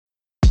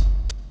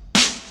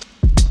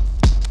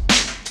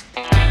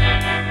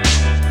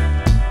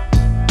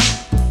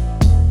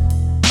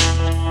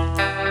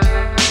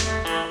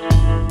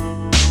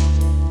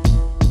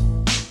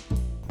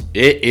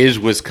It is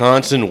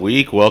Wisconsin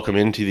week. Welcome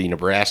into the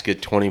Nebraska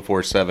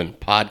 24/7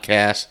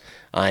 podcast.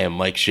 I am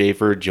Mike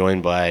Schaefer,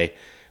 joined by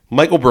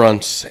Michael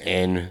Bruntz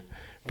and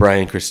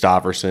Brian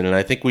Christopherson. And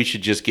I think we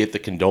should just get the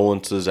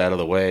condolences out of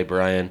the way,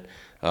 Brian.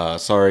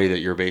 Sorry that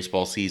your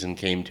baseball season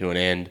came to an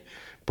end.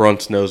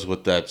 Bruntz knows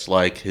what that's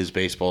like. His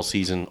baseball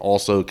season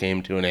also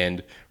came to an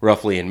end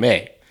roughly in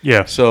May.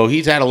 Yeah. So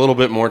he's had a little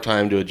bit more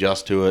time to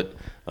adjust to it.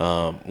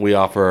 We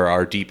offer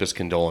our deepest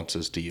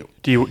condolences to you.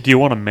 Do you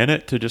want a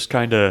minute to just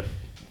kind of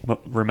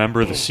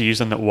remember the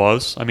season that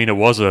was? I mean, it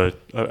was a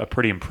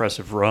pretty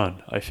impressive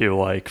run, I feel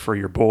like, for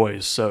your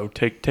boys. So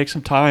take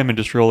some time and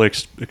just really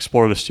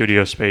explore the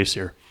studio space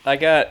here. I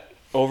got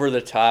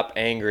over-the-top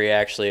angry,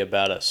 actually,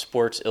 about a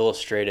Sports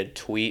Illustrated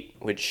tweet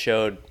which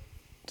showed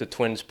the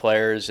Twins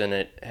players, and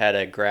it had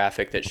a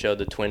graphic that showed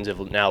the Twins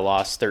have now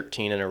lost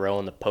 13 in a row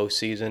in the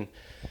postseason.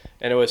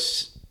 And it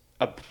was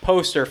a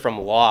poster from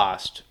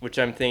Lost, which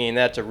I'm thinking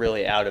that's a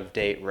really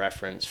out-of-date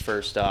reference,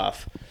 first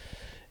off.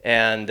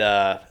 And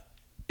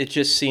it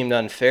just seemed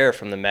unfair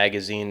from the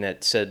magazine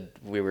that said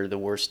we were the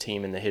worst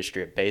team in the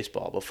history of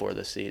baseball before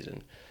the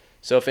season.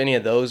 So if any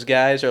of those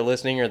guys are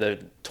listening, or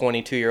the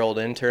 22-year-old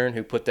intern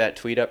who put that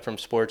tweet up from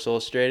Sports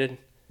Illustrated,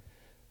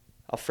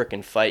 I'll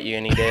frickin' fight you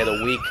any day of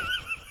the week.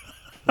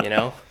 You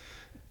know?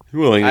 You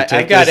willing to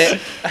take I've got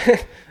this?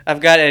 it.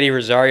 I've got Eddie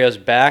Rosario's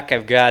back.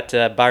 I've got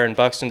Byron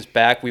Buxton's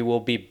back. We will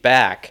be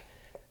back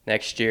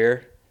next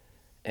year,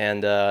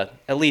 and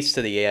at least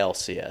to the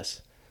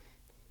ALCS.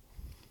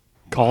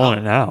 Calling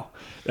it now.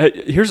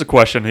 Here's a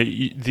question: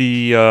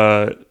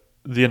 the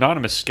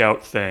anonymous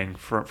scout thing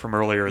from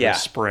earlier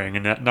this spring,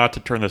 and not to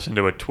turn this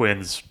into a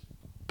Twins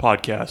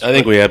podcast. I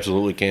think we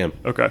absolutely can.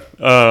 Okay.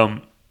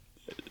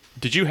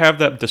 Did you have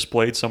that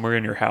displayed somewhere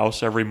in your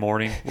house every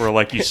morning, where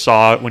like you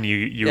saw it when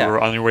you were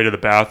on your way to the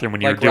bathroom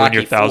when you Like were doing Rocky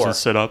your 1,000 IV.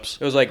 sit-ups?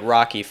 It was like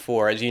Rocky IV.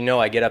 As you know,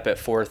 I get up at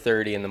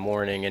 4:30 in the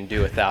morning and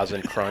do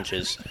 1,000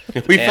 crunches.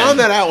 We found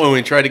that out when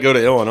we tried to go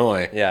to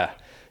Illinois. Yeah.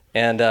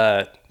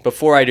 And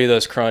before I do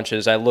those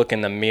crunches, I look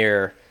in the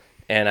mirror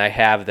and I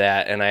have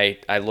that, and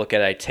I look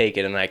at it, I take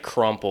it, and I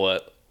crumple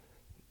it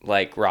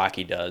like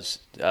Rocky does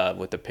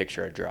with the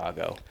picture of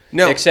Drago.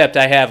 No. Except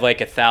I have like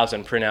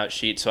 1,000 printout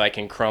sheets, so I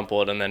can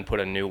crumple it and then put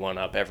a new one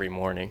up every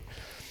morning.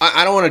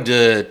 I don't want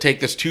to take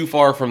this too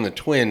far from the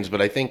Twins,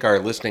 but I think our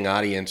listening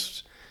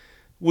audience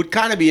would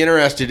kind of be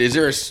interested. Is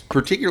there a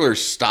particular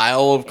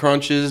style of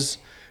crunches?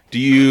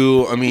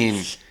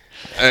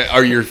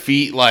 Are your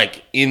feet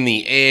like in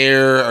the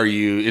air?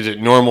 Is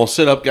it normal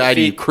sit-up guy?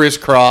 Do you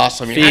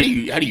crisscross? I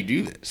mean, how do you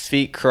do this?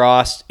 Feet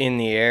crossed in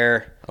the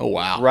air. Oh,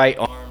 wow. Right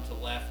arm to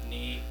left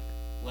knee,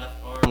 left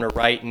arm to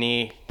right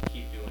knee.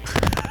 Keep doing it.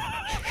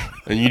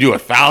 And you do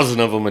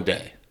 1,000 of them a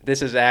day.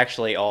 This is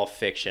actually all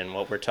fiction,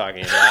 what we're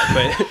talking about.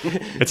 But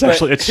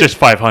It's just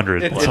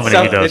 500.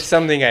 It's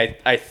something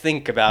I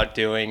think about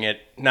doing at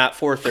not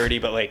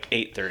 4:30, but like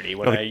 8:30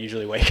 when I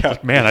usually wake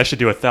up. Man, I should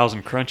do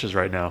 1,000 crunches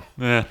right now.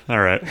 All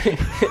right.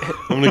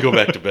 I'm going to go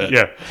back to bed.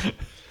 Yeah.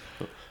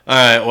 All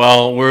right,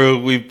 well,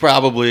 we've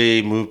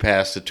probably moved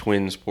past the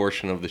Twins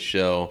portion of the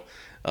show.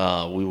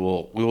 We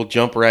will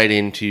jump right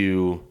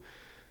into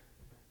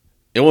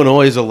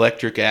Illinois'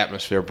 electric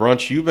atmosphere.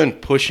 Brunch, you've been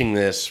pushing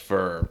this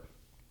for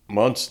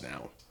months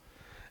now,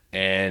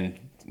 and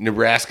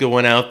Nebraska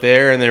went out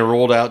there and they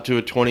rolled out to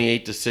a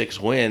 28-6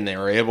 win. They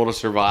were able to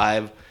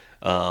survive,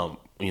 a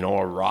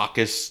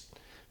raucous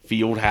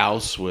field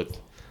house with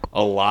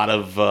a lot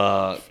of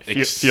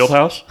Field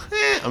house?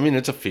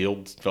 It's a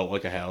field. Felt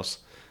like a house.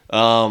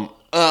 A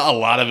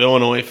lot of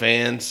Illinois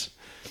fans.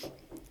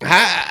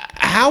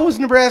 How was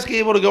Nebraska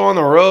able to go on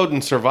the road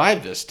and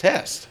survive this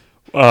test?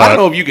 I don't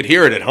know if you could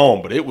hear it at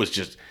home, but it was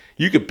just,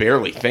 you could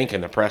barely think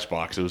in the press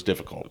box. It was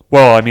difficult.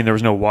 Well, I mean, there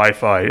was no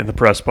Wi-Fi in the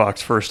press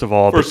box, first of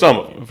all. For some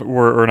of you.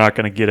 We're not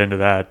going to get into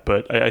that,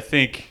 but I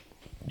think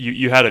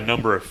you had a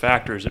number of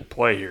factors at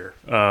play here.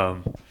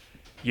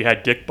 You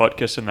had Dick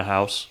Butkus in the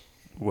house,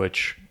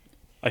 which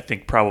I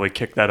think probably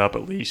kicked that up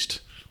at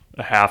least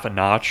a half a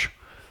notch.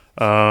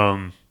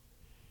 Beyond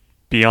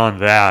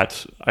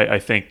that, I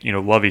think,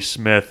 Lovie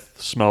Smith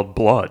smelled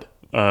blood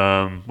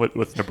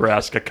with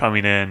Nebraska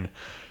coming in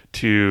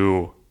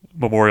to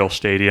Memorial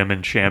Stadium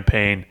in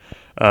Champaign.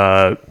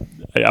 I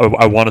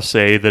want to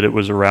say that it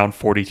was around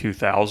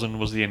 42,000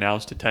 was the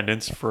announced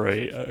attendance for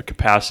a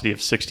capacity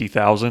of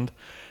 60,000.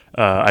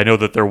 I know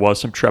that there was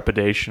some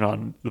trepidation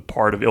on the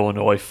part of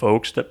Illinois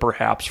folks that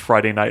perhaps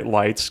Friday Night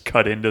Lights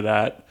cut into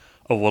that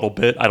a little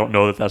bit. I don't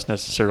know that that's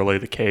necessarily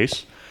the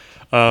case.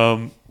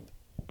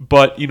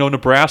 But,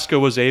 Nebraska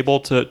was able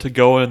to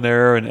go in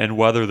there and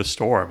weather the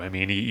storm. I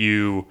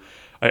mean,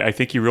 I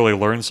think you really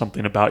learn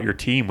something about your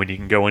team when you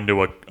can go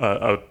into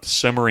a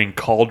simmering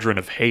cauldron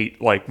of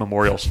hate like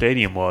Memorial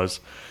Stadium was,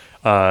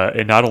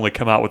 and not only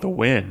come out with a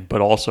win, but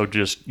also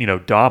just,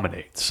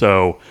 dominate.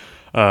 So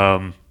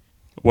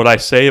would I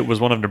say it was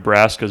one of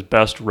Nebraska's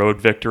best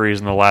road victories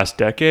in the last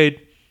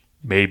decade?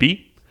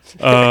 Maybe.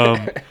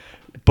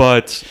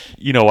 But,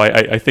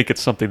 I think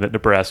it's something that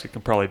Nebraska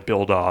can probably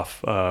build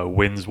off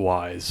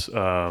wins-wise.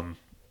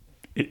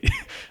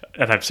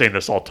 and I'm saying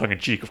this all tongue in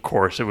cheek, of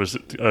course. It was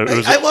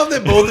I love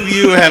that both of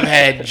you have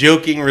had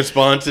joking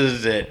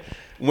responses that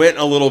went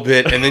a little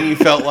bit, and then you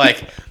felt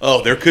like,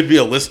 oh, there could be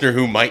a listener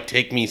who might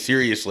take me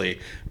seriously.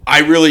 I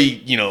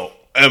really,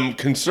 am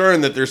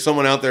concerned that there's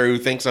someone out there who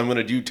thinks I'm going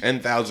to do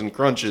 10,000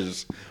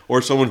 crunches,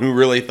 or someone who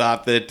really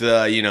thought that,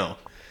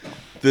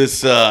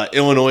 this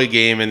Illinois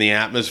game and the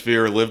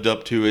atmosphere lived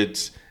up to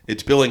its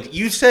billing.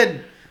 You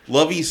said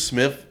Lovie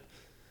Smith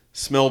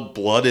smelled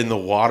blood in the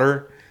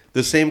water.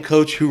 The same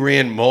coach who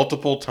ran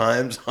multiple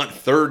times on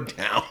third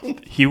down.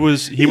 He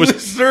was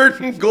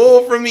third and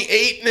goal from the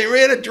 8, and they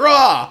ran a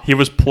draw. He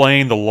was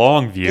playing the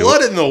long view.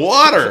 Blood in the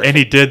water. And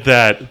he did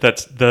that.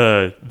 That's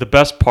the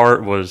best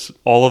part was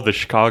all of the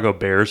Chicago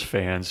Bears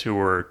fans who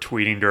were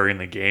tweeting during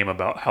the game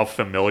about how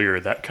familiar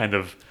that kind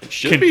of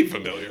be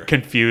familiar.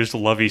 Confused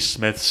Lovie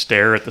Smith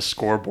stare at the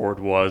scoreboard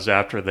was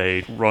after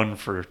they run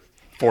for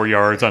 4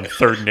 yards on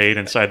 3rd and 8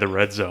 inside the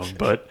red zone.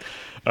 But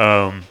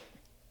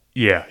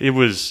yeah, it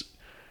was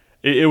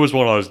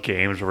one of those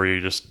games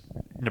where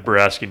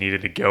Nebraska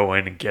needed to go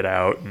in and get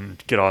out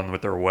and get on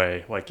with their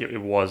way. Like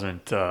it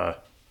wasn't. I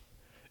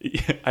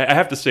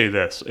have to say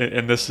this,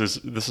 and this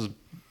is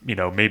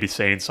maybe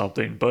saying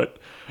something, but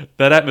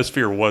that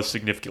atmosphere was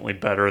significantly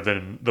better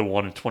than the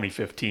one in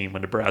 2015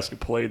 when Nebraska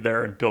played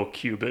there and Bill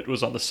Cubit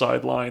was on the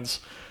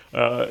sidelines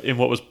in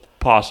what was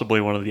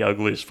possibly one of the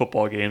ugliest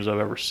football games I've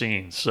ever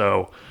seen.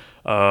 So.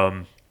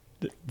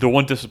 The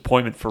one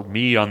disappointment for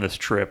me on this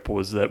trip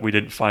was that we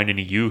didn't find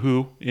any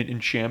Yoo-hoo in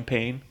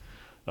Champaign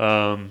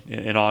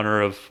in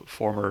honor of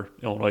former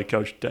Illinois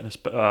coach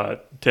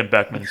Tim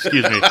Beckman.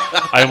 Excuse me.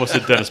 I almost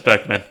said Dennis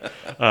Beckman.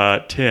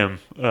 Tim,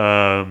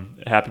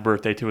 happy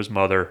birthday to his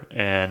mother,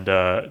 and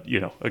a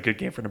good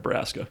game for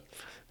Nebraska.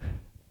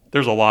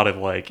 There's a lot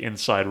of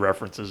inside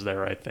references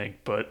there, I think,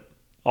 but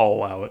I'll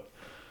allow it.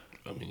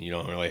 I mean, you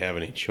don't really have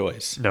any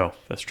choice. No,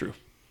 that's true.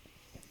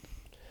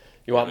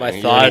 You want my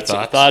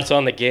thoughts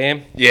on the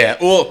game? Yeah,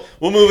 we'll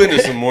move into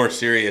some more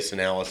serious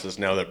analysis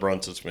now that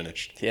Brunson's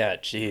finished. Yeah,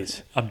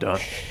 jeez. I'm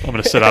done. I'm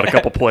going to sit out a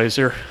couple plays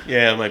here.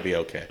 Yeah, it might be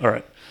okay. All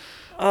right.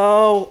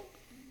 Oh,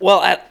 well,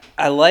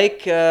 I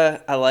like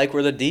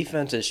where the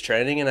defense is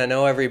trending, and I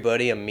know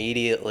everybody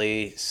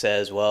immediately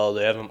says, well,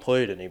 they haven't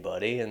played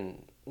anybody,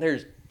 and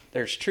there's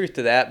truth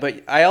to that,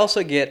 but I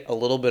also get a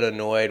little bit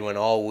annoyed when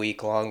all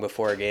week long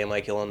before a game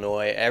like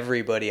Illinois,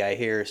 everybody I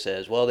hear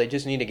says, well, they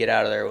just need to get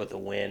out of there with a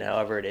win,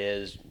 however it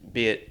is,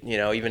 be it,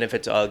 even if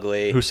it's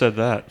ugly. Who said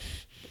that?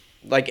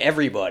 Like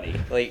everybody.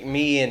 Like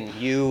me and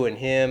you and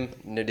him.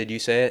 Did you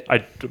say it?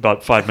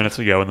 About 5 minutes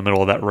ago in the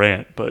middle of that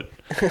rant, but...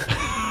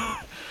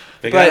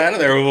 They got out of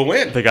there with a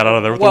win. They got out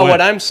of there with a win. win. Well,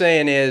 what I'm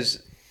saying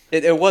is,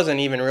 it wasn't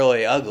even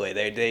really ugly.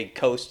 They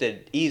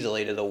coasted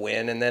easily to the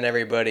win, and then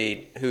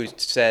everybody who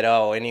said,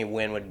 oh, any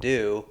win would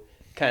do,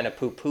 kind of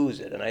poo-poos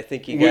it. And I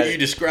think you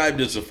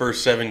described as the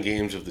first 7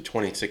 games of the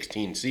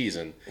 2016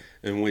 season,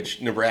 in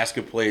which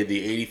Nebraska played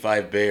the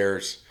 85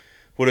 Bears.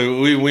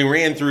 We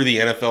ran through the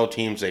NFL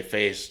teams they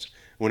faced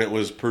when it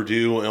was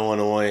Purdue,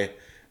 Illinois,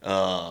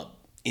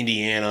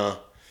 Indiana.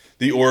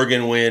 The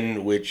Oregon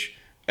win, which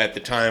at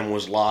the time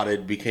was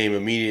lauded, became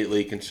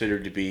immediately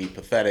considered to be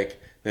pathetic,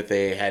 that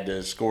they had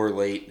to score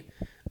late.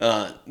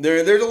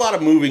 There's a lot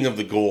of moving of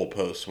the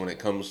goalposts when it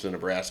comes to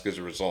Nebraska's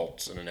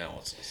results and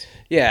analysis.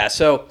 Yeah,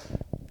 so,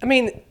 I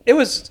mean, it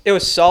was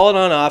solid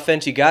on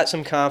offense. You got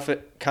some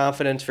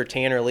confidence for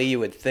Tanner Lee, you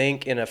would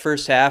think, in a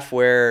first half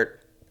where,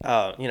 he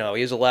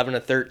was 11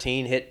 of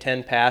 13, hit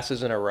 10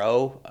 passes in a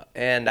row.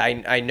 And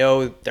I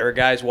know there were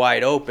guys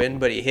wide open,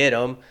 but he hit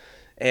them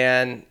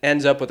and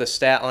ends up with a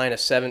stat line of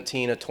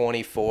 17 of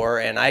 24,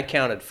 and I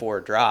counted 4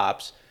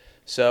 drops.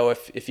 So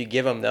if you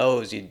give him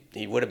those,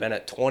 he would have been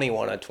at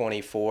 21 of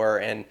 24.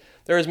 And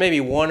there was maybe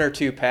 1 or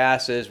 2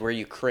 passes where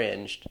you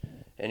cringed.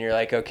 And you're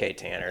like, okay,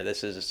 Tanner,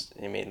 let's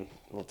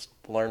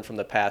learn from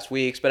the past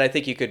weeks. But I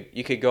think you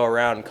could go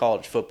around in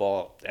college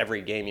football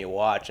every game you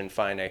watch and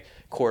find a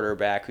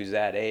quarterback who's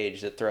that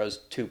age that throws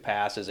 2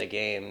 passes a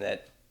game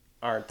that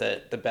aren't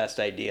the best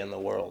idea in the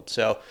world.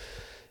 So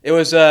it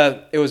was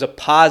a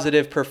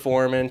positive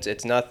performance.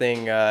 It's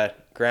nothing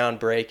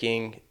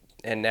groundbreaking.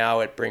 And now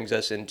it brings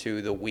us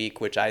into the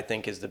week, which I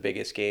think is the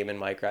biggest game in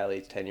Mike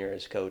Riley's tenure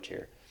as coach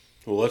here.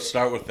 Well, let's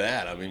start with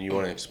that. I mean, you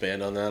want to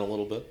expand on that a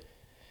little bit?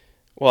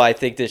 Well, I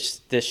think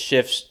this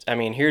shifts. I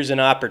mean, here's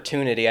an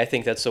opportunity. I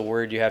think that's the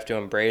word you have to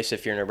embrace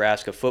if you're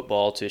Nebraska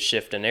football, to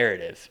shift a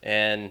narrative.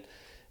 And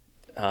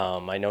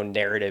I know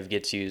narrative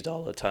gets used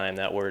all the time.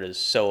 That word is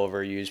so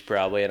overused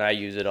probably, and I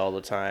use it all the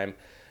time.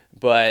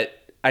 But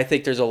I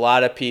think there's a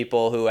lot of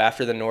people who,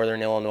 after the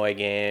Northern Illinois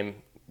game,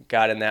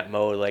 got in that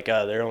mode like,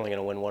 oh, they're only going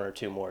to win 1 or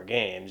 2 more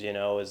games,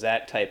 is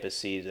that type of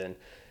season.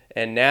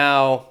 And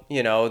now,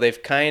 they've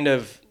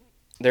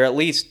they're at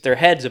least, their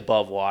head's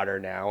above water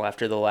now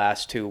after the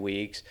last 2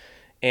 weeks.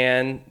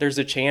 And there's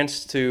a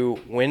chance to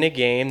win a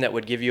game that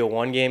would give you a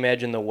 1-game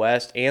edge in the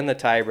West and the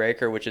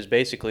tiebreaker, which is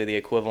basically the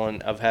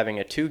equivalent of having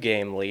a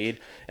 2-game lead.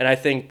 And I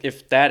think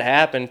if that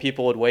happened,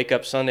 people would wake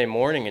up Sunday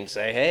morning and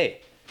say,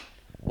 hey,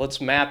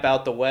 let's map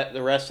out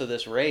the rest of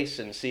this race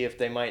and see if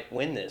they might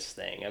win this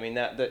thing. I mean,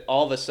 that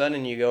all of a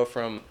sudden you go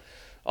from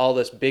all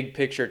this big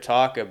picture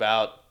talk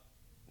about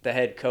the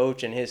head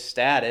coach and his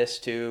status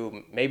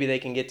to maybe they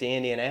can get to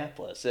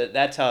Indianapolis.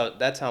 That's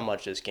how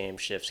much this game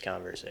shifts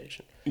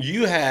conversation.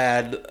 You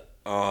had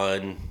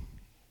on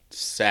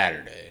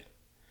Saturday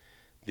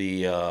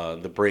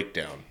the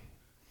breakdown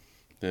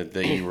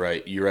that you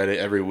write. You write it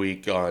every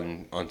week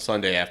on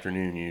Sunday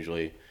afternoon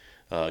usually.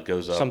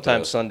 Goes up.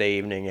 Sometimes Sunday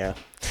evening, yeah.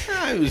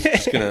 I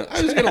was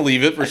gonna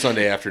leave it for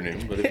Sunday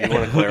afternoon, but if you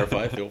want to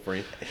clarify, feel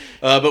free.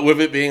 But with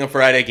it being a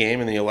Friday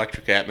game and the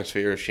electric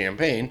atmosphere of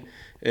Champaign,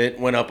 it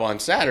went up on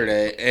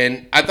Saturday,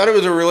 and I thought it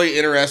was a really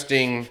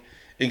interesting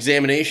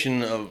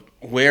examination of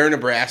where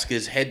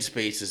Nebraska's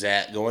headspace is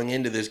at going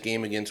into this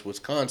game against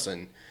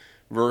Wisconsin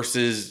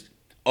versus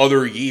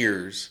other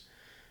years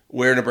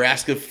where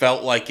Nebraska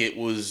felt like it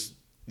was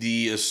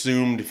the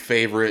assumed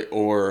favorite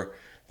or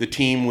the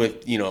team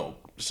with,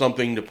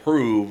 something to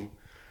prove.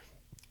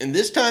 And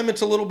this time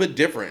it's a little bit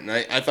different. And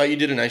I thought you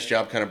did a nice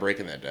job kind of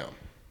breaking that down.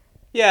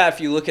 Yeah,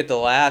 if you look at the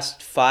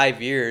last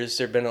 5 years,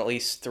 there have been at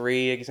least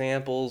 3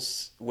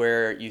 examples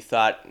where you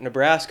thought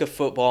Nebraska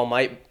football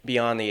might be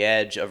on the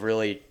edge of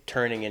really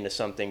turning into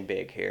something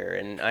big here.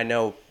 And I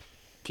know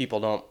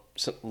people don't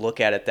look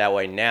at it that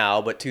way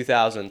now, but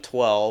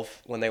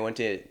 2012, when they went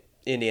to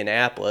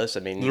Indianapolis,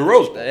 I mean, the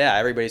Rose Bowl. Yeah,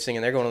 everybody's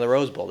thinking they're going to the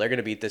Rose Bowl. They're going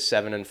to beat this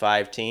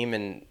 7-5 team,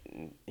 and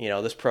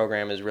this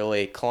program is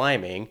really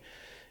climbing.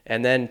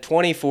 And then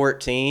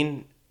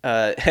 2014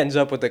 ends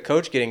up with the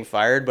coach getting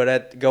fired,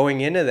 but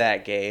going into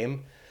that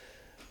game,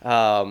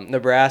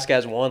 Nebraska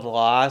has one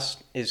loss,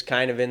 is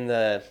kind of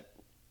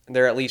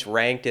they're at least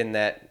ranked in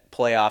that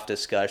playoff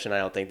discussion. I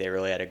don't think they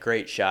really had a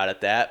great shot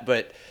at that,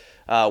 but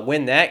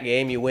win that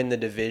game, you win the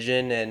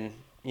division, and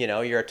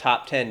you're a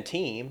top 10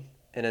 team.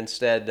 And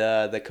instead,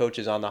 the coach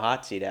is on the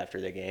hot seat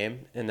after the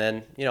game. And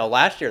then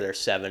last year they're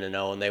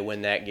 7-0 and they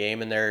win that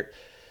game, and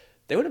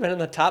they would have been in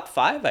the top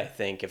 5, I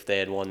think, if they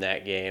had won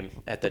that game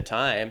at the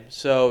time.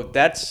 So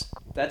that's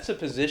a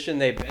position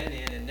they've been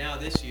in, and now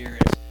this year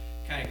it's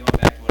kind of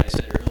going back to what I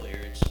said earlier.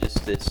 It's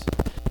just this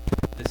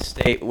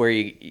state where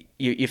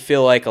you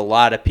feel like a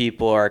lot of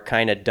people are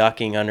kind of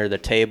ducking under the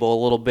table a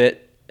little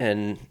bit,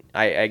 and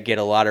I get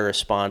a lot of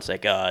response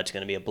like, oh, it's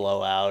going to be a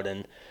blowout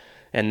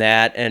and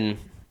that, and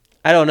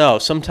I don't know.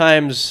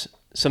 Sometimes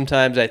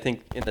I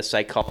think in the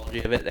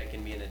psychology of it, that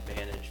can be an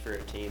advantage for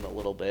a team a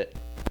little bit.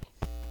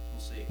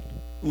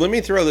 Let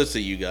me throw this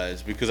at you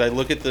guys, because I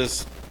look at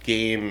this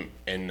game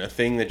and a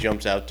thing that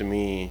jumps out to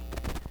me.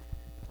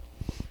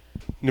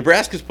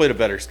 Nebraska's played a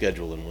better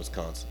schedule than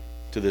Wisconsin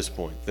to this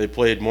point. They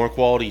played more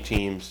quality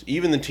teams.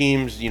 Even the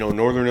teams,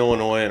 Northern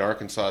Illinois and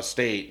Arkansas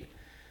State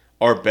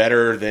are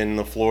better than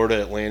the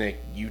Florida Atlantic,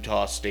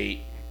 Utah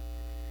State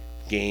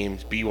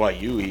games,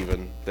 BYU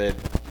even,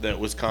 that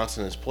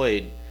Wisconsin has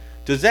played.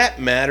 Does that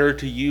matter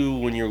to you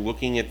when you're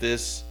looking at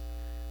this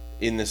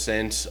in the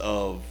sense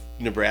of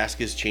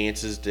Nebraska's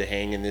chances to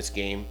hang in this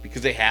game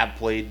because they have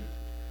played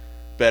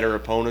better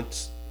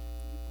opponents?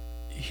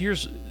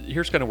 Here's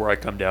kind of where I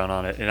come down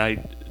on it, and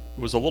I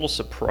was a little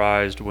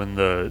surprised when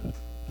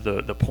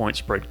the point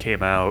spread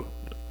came out.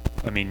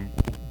 I mean,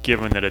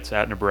 given that it's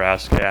at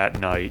Nebraska at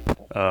night,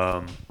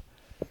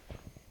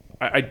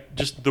 I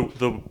just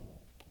the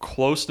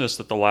closeness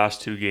that the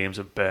last 2 games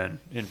have been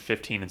in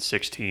 15 and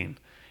 16,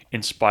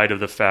 in spite of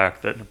the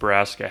fact that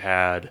Nebraska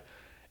had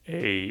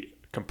a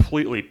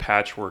completely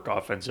patchwork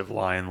offensive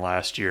line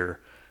last year.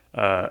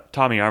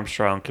 Tommy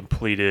Armstrong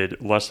completed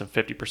less than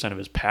 50% of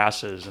his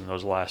passes in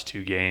those last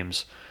 2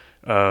 games.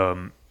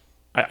 I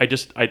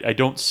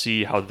don't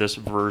see how this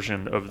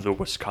version of the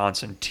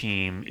Wisconsin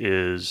team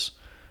is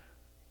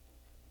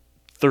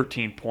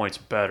 13 points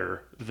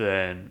better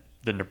than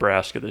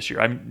Nebraska this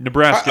year.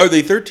 Nebraska. Are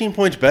they 13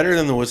 points better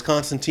than the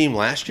Wisconsin team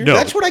last year? No.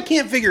 That's what I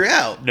can't figure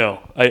out. No,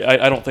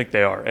 I don't think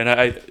they are.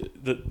 And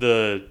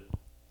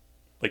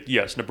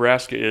yes,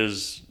 Nebraska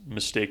is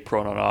mistake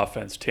prone on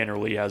offense. Tanner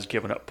Lee has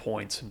given up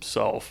points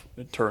himself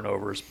in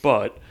turnovers,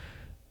 but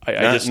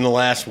Not in the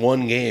last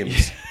 1 game.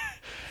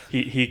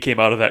 he came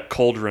out of that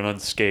cauldron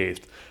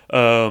unscathed.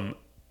 I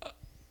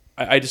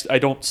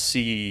don't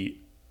see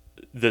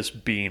this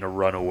being a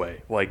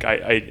runaway.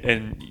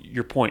 And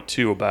your point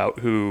too about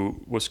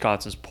who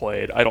Wisconsin's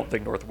played. I don't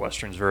think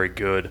Northwestern's very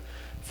good.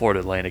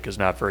 Florida Atlantic is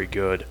not very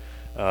good.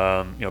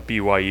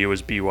 BYU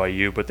is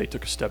BYU, but they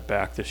took a step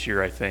back this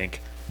year, I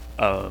think.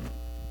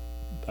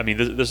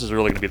 This is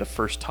really going to be the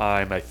first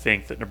time I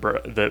think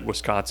that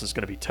Wisconsin's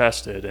going to be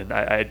tested, and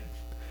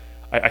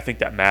I think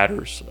that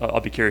matters.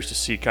 I'll be curious to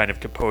see kind of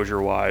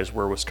composure-wise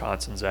where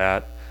Wisconsin's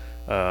at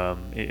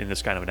in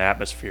this kind of an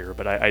atmosphere,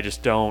 but I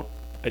just don't.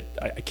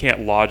 I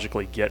can't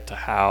logically get to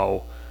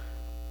how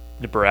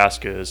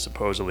Nebraska is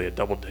supposedly a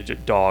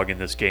double-digit dog in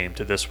this game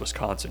to this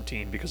Wisconsin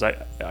team, because I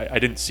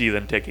didn't see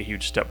them take a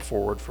huge step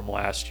forward from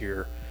last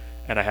year,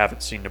 and I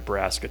haven't seen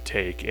Nebraska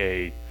take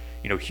a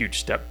huge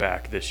step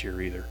back this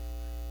year either,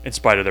 in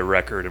spite of their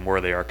record and where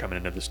they are coming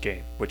into this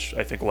game, which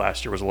I think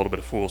last year was a little bit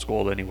of fool's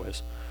gold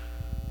anyways.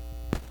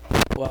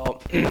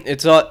 Well,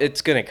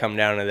 it's going to come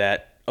down to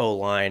that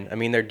O-line. I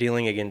mean, they're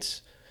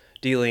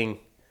dealing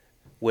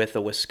with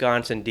a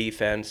Wisconsin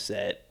defense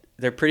that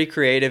they're pretty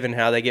creative in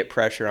how they get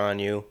pressure on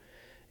you,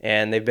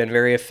 and they've been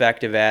very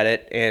effective at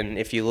it. And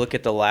if you look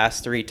at the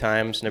last 3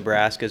 times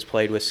Nebraska's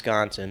played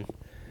Wisconsin,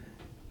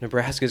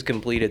 Nebraska's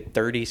completed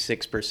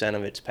 36%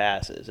 of its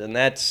passes, and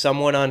that's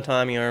somewhat on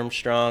Tommy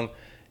Armstrong.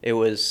 It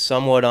was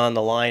somewhat on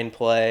the line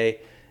play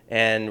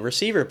and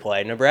receiver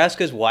play.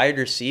 Nebraska's wide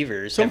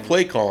receivers. Some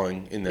play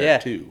calling in there,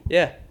 too.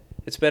 Yeah.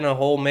 It's been a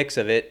whole mix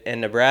of it,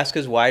 and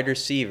Nebraska's wide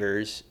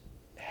receivers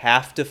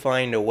have to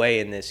find a way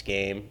in this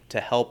game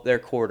to help their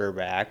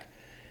quarterback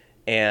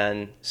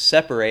and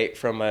separate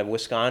from a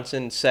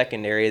Wisconsin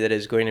secondary that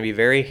is going to be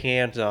very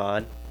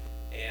hands-on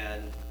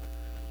and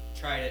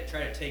try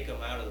to take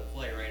them out of the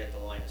play right at the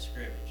line of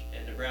scrimmage.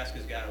 And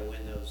Nebraska's got to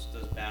win those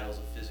battles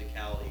of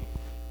physicality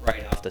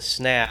right off the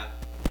snap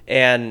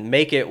and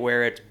make it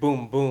where it's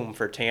boom, boom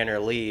for Tanner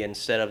Lee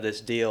instead of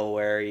this deal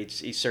where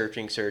he's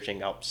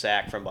searching, up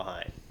sack from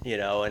behind,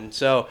 And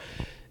so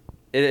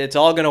it's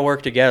all going to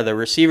work together. The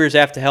receivers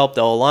have to help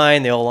the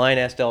O-line. The O-line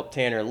has to help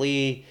Tanner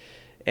Lee.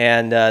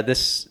 And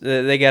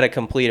they got to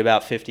complete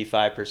about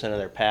 55% of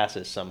their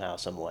passes somehow,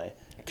 some way.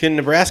 Can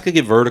Nebraska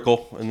get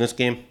vertical in this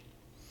game?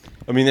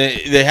 I mean,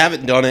 they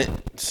haven't done it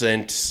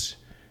since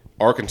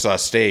Arkansas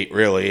State,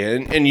 really.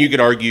 And you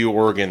could argue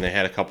Oregon, they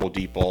had a couple of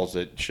deep balls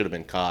that should have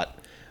been caught.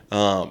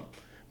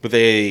 But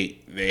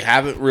they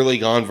haven't really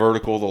gone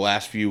vertical the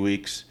last few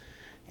weeks.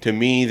 To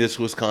me, this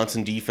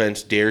Wisconsin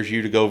defense dares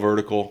you to go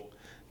vertical.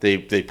 They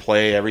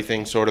play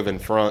everything sort of in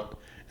front,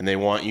 and they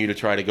want you to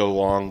try to go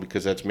long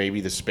because that's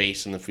maybe the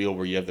space in the field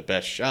where you have the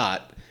best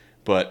shot,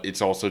 but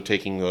it's also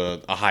taking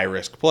a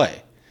high-risk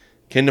play.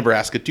 Can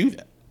Nebraska do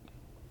that?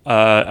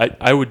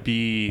 I would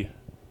be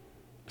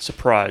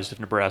surprised if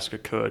Nebraska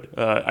could.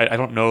 I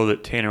don't know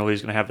that Tanner Lee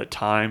is going to have the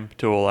time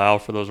to allow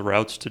for those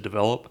routes to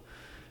develop.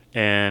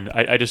 And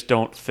I just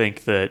don't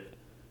think that,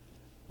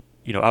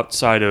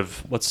 outside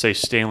of, let's say,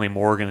 Stanley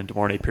Morgan and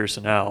DeMornay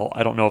Pearsonell,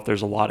 I don't know if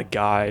there's a lot of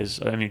guys.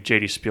 I mean,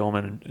 J.D.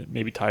 Spielman and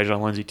maybe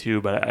Tyjon Lindsey too,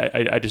 but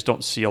I just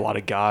don't see a lot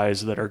of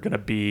guys that are going to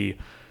be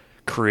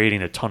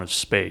creating a ton of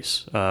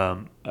space.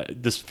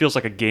 This feels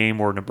like a game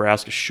where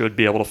Nebraska should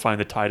be able to find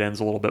the tight ends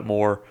a little bit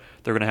more.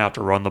 They're going to have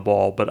to run the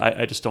ball, but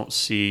I just don't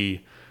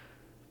see,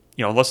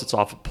 unless it's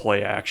off of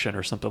play action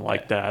or something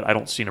like that, I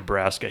don't see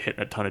Nebraska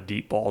hitting a ton of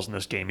deep balls in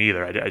this game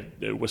either.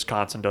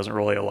 Wisconsin doesn't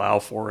really allow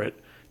for it.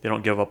 They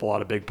don't give up a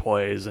lot of big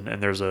plays,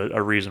 and there's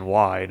a reason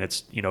why, and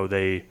it's,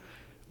 they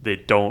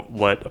don't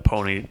let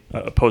opposing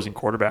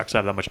quarterbacks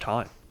have that much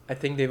time. I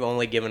think they've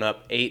only given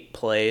up 8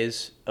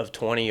 plays of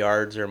 20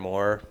 yards or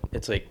more.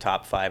 It's like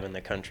top 5 in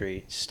the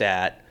country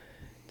stat.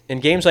 In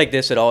games like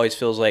this, it always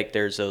feels like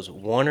there's those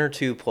 1 or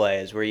 2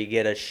 plays where you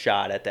get a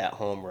shot at that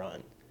home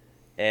run,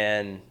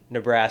 and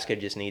Nebraska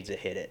just needs to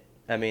hit it.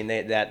 I mean,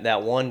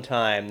 that one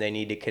time they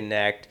need to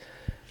connect.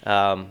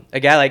 A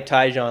guy like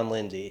Tyjon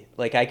Lindsey,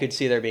 I could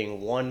see there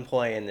being one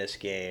play in this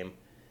game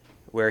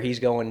where he's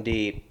going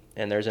deep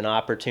and there's an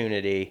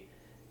opportunity,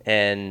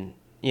 and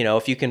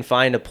if you can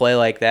find a play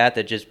like that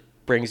just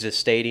brings the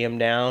stadium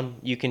down,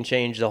 you can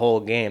change the whole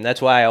game.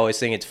 That's why I always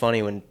think it's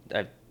funny when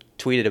I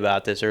tweeted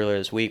about this earlier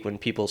this week when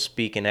people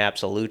speak in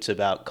absolutes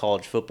about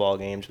college football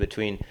games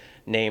between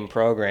named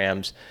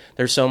programs.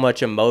 There's so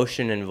much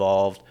emotion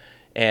involved,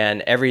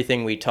 and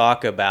everything we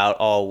talk about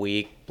all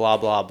week, blah,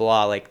 blah,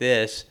 blah, like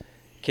this,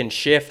 can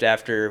shift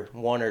after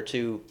 1 or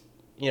 2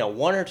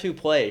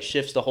 plays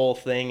shifts the whole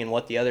thing and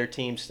what the other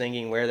team's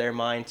thinking, where their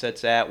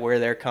mindset's at, where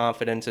their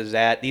confidence is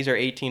at. These are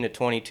 18 to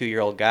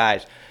 22-year-old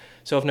guys.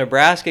 So if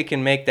Nebraska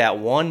can make that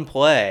one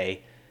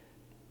play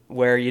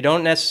where you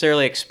don't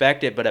necessarily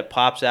expect it, but it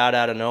pops out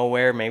of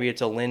nowhere, maybe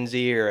it's a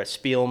Lindsey or a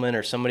Spielman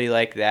or somebody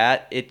like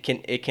that, it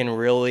can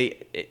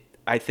really,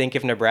 I think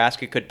if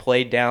Nebraska could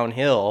play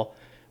downhill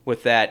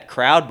with that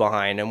crowd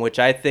behind them, which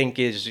I think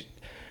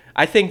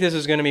this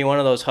is going to be one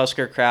of those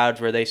Husker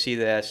crowds where they see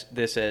this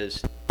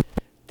as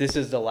this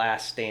is the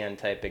last stand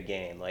type of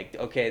game.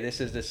 Okay,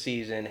 this is the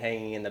season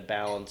hanging in the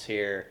balance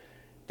here.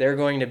 They're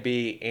going to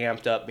be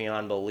amped up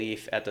beyond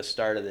belief at the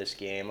start of this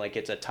game.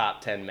 It's a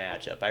top 10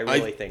 matchup. I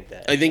really think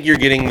that. I think you're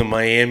getting the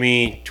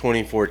Miami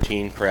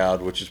 2014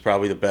 crowd, which is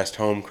probably the best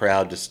home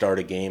crowd to start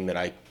a game that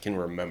I can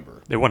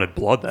remember. They wanted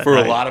blood that for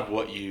night. a lot of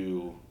what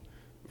you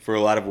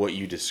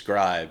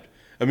described.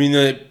 I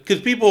mean, because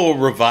people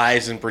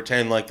revise and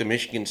pretend like the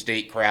Michigan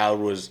State crowd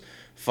was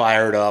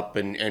fired up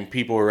and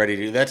people were ready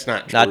to. That's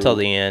not true. Not till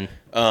the end.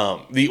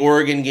 The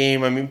Oregon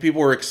game, I mean,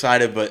 people were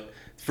excited, but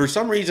for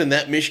some reason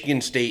that Michigan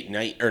State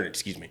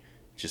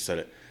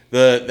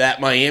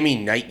that Miami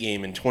night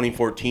game in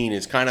 2014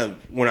 is kind of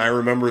when I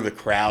remember the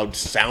crowd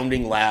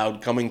sounding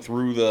loud, coming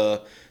through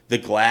the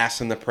glass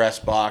in the press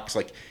box.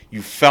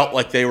 You felt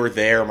like they were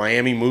there.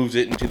 Miami moves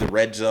it into the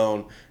red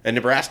zone, and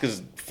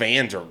Nebraska's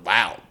fans are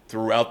loud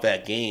throughout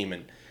that game,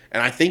 and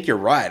I think you're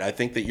right. I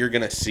think that you're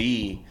going to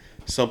see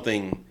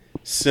something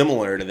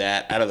similar to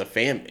that out of the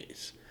fan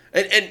base.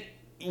 And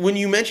when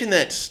you mention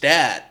that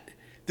stat,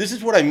 this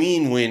is what I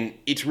mean when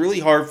it's really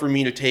hard for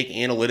me to take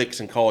analytics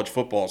in college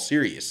football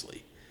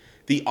seriously.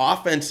 The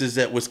offenses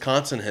that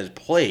Wisconsin has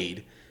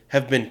played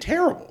have been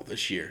terrible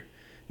this year.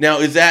 Now,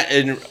 is that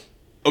in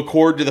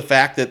accord to the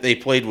fact that they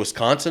played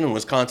Wisconsin and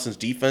Wisconsin's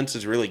defense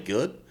is really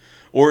good?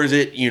 Or is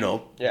it,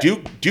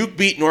 Duke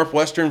beat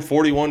Northwestern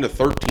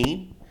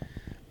 41-13?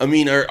 I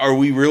mean, are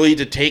we really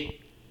to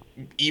take,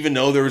 even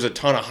though there was a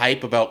ton of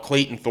hype about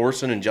Clayton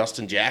Thorson and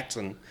Justin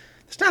Jackson,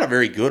 it's not a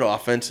very good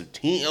offensive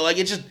team. Like,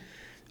 it's just,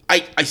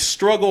 I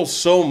struggle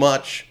so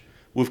much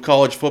with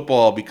college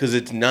football because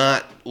it's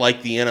not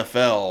like the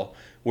NFL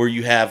where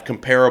you have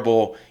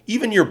comparable,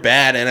 even your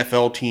bad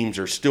NFL teams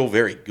are still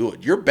very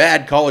good. Your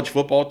bad college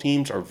football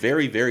teams are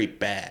very, very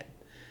bad.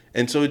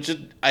 And so it's just,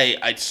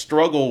 I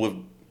struggle with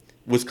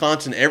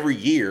Wisconsin every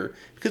year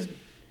because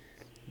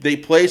they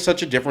play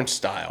such a different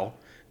style.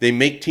 They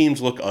make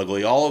teams look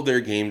ugly. All of their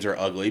games are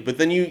ugly. But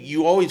then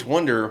you always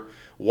wonder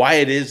why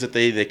it is that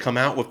they come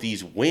out with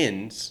these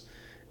wins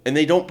and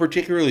they don't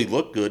particularly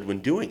look good when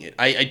doing it.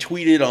 I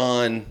tweeted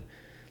on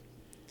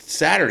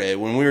Saturday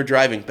when we were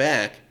driving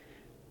back,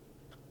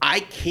 I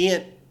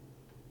can't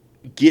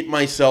get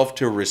myself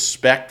to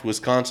respect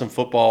Wisconsin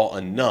football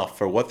enough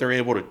for what they're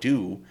able to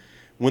do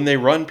when they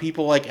run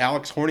people like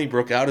Alex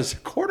Hornibrook out as a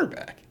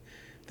quarterback.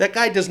 That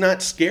guy does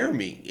not scare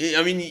me.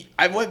 I mean,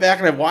 I went back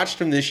and I watched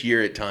him this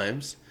year at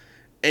times,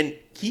 and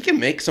he can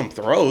make some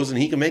throws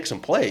and he can make some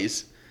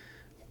plays.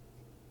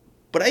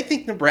 But I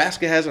think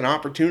Nebraska has an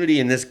opportunity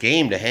in this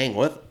game to hang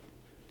with.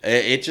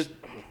 It just,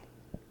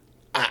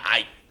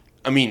 I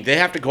mean, they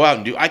have to go out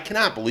and do. I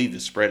cannot believe the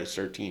spread is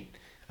 13.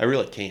 I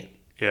really can't.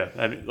 Yeah,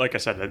 I mean, like I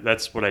said,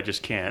 that's what I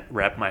just can't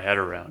wrap my head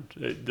around.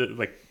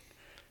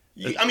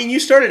 I mean, you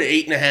started at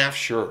 8.5,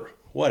 sure,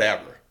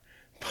 whatever.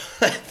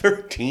 But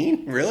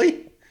 13,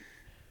 really?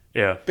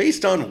 Yeah.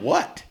 Based on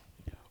what?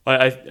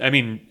 I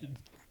mean,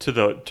 to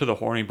the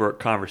Hornibrook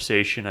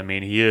conversation, I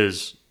mean, he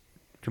is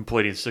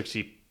completing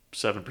 67%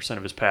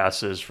 of his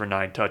passes for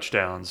 9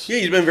 touchdowns.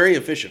 Yeah, he's been very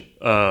efficient.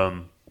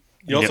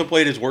 He also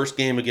played his worst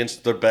game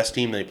against the best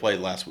team they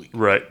played last week.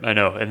 Right, I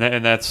know,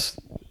 and that's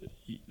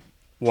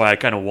why I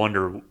kind of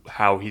wonder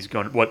how he's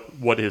going,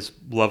 what his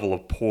level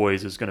of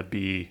poise is going to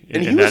be.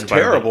 And he was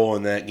terrible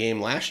in that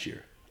game last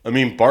year. I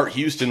mean, Bart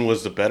Houston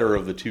was the better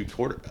of the two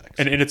quarterbacks.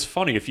 And it's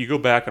funny, if you go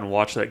back and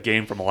watch that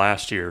game from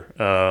last year,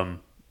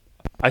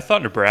 I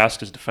thought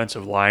Nebraska's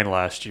defensive line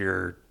last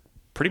year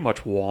pretty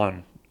much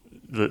won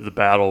the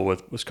battle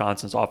with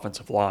Wisconsin's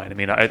offensive line. I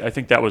mean, I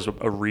think that was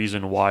a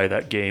reason why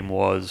that game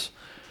was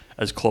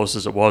as close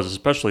as it was,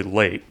 especially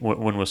late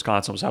when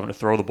Wisconsin was having to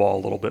throw the ball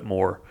a little bit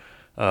more.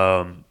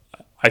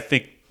 I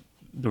think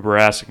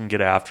Nebraska can get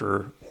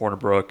after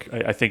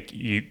Hornibrook. I think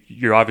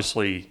you're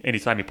obviously,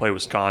 anytime you play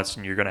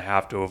Wisconsin, you're going to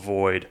have to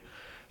avoid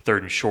 3rd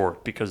and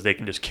short because they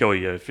can just kill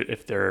you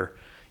if they're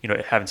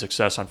having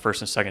success on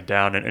 1st and 2nd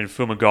down. And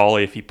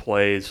Fumagalli, if he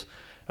plays,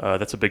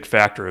 that's a big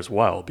factor as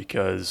well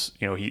because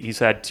he's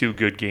had 2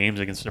 good games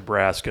against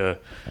Nebraska,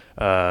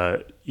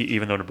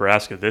 even though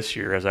Nebraska this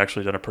year has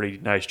actually done a pretty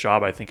nice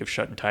job, I think, of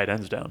shutting tight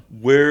ends down.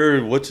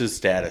 What's his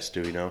status?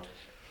 Do we know?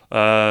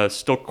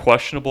 Still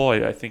questionable.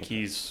 I think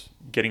he's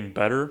getting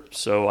better,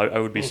 so I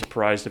would be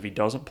surprised if he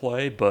doesn't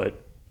play,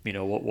 but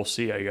we'll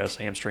see. I guess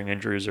hamstring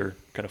injuries are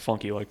kind of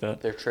funky like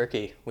that. They're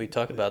tricky. We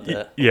talk about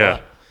that.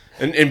 Yeah.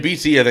 And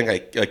BC, I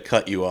think I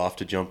cut you off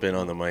to jump in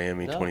on the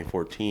Miami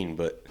 2014,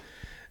 but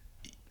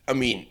I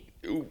mean,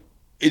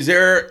 is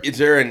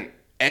there an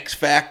X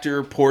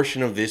factor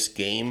portion of this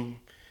game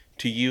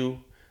to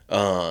you?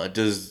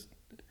 Does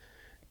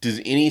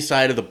any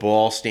side of the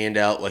ball stand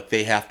out like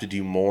they have to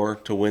do more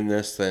to win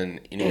this than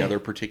any other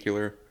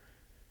particular?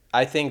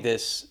 I think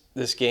this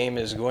game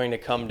is going to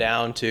come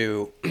down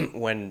to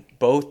when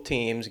both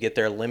teams get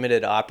their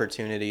limited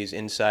opportunities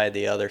inside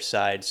the other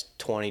side's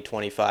 20,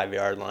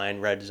 25-yard line,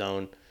 red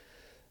zone,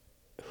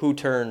 who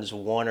turns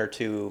 1 or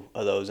 2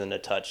 of those into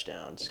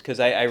touchdowns. Because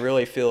I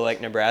really feel like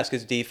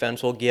Nebraska's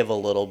defense will give a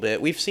little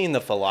bit. We've seen the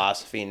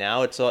philosophy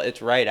now.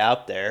 It's right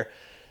out there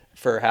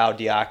for how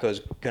Diaco's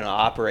going to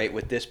operate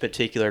with this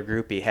particular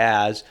group he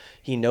has.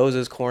 He knows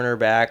his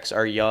cornerbacks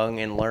are young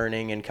and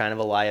learning and kind of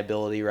a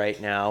liability right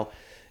now.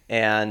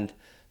 And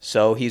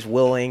so he's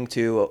willing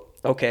to,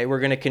 okay, we're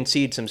going to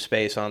concede some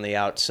space on the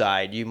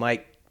outside. You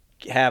might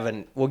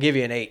we'll give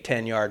you an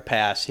 8-10 yard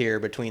pass here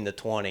between the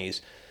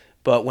 20s.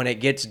 But when it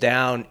gets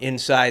down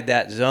inside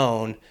that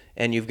zone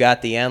and you've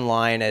got the end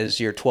line as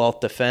your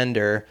 12th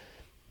defender,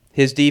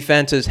 his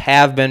defenses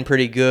have been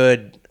pretty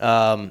good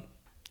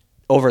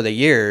over the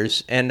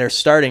years, and they're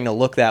starting to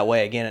look that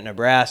way again at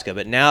Nebraska.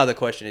 But now the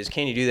question is,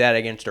 can you do that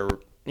against a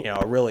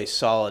really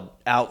solid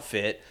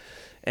outfit?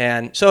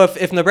 And so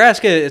if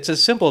Nebraska, it's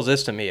as simple as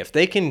this to me. If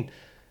they can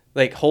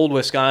hold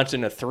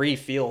Wisconsin to 3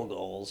 field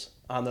goals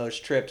on those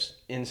trips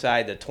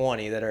inside the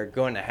 20 that are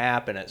going to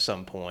happen at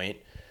some point,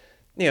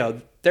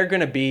 they're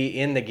going to be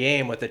in the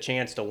game with a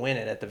chance to win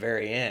it at the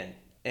very end.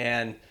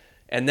 And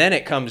then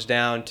it comes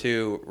down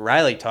to,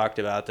 Riley talked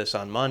about this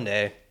on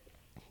Monday,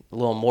 a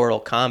little Mortal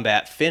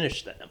Kombat,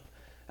 finish them.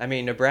 I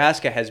mean,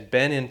 Nebraska has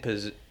been in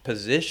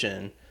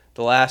position the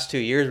the last 2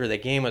 years where the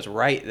game was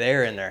right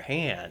there in their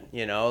hand.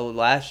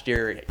 Last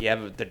year you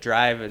have the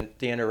drive at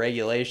the end of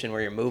regulation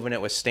where you're moving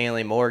it with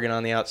Stanley Morgan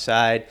on the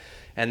outside,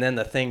 and then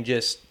the thing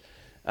just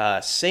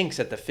sinks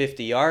at the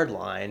 50-yard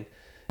line,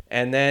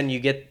 and then you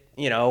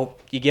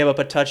give up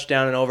a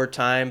touchdown in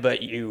overtime, but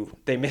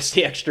they miss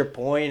the extra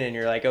point, and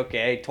you're like,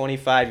 okay,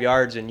 25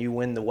 yards and you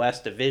win the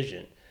West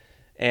Division,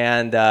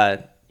 and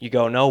you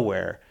go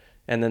nowhere.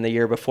 And then the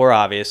year before,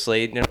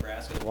 obviously,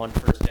 Nebraska's one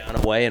first down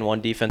away and one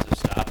defensive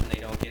stop, and they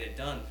don't get it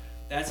done.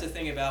 That's the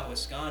thing about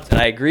Wisconsin.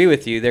 I agree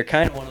with you. They're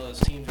kind of one of those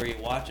teams where you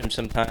watch them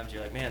sometimes,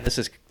 you're like, man, this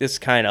is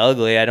kind of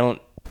ugly. I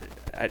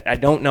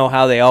don't know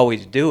how they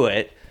always do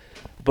it,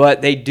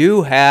 but they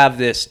do have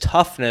this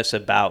toughness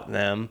about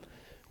them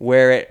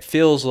where it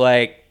feels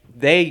like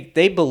they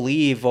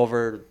believe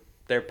over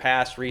their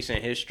past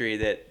recent history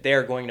that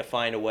they're going to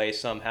find a way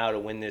somehow to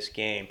win this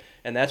game,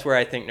 and that's where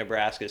I think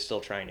Nebraska is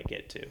still trying to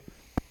get to.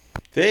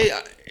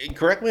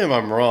 Correct me if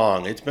I'm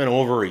wrong, it's been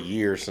over a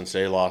year since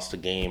they lost a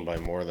game by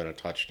more than a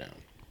touchdown.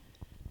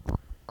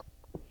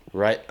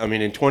 Right? I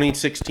mean, in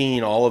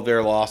 2016, all of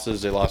their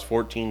losses, they lost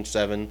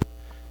 14-7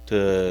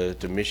 to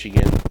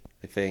Michigan,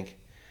 I think.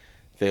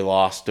 They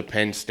lost to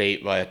Penn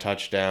State by a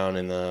touchdown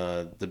in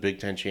the Big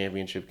Ten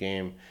championship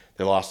game.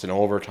 They lost in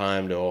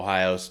overtime to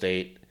Ohio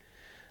State.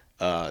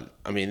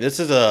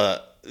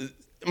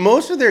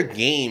 Most of their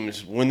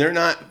games, when they're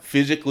not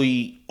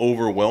physically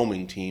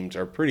overwhelming teams,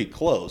 are pretty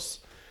close.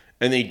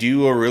 And they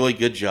do a really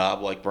good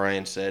job, like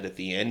Brian said, at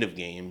the end of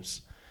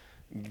games.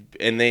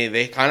 And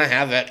they kind of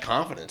have that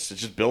confidence.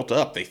 It's just built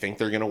up. They think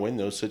they're going to win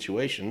those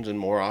situations, and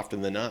more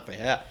often than not, they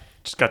have.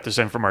 Just got this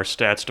in from our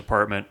stats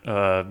department.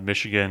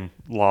 Michigan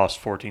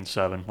lost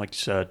 14-7, like you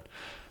said.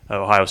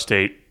 Ohio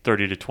State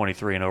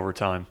 30-23 in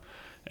overtime,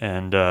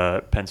 and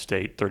Penn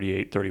State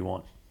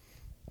 38-31.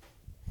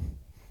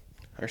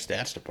 Our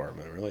stats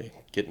department really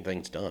getting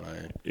things done.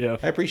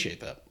 I appreciate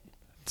that.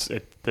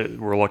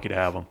 We're lucky to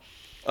have them.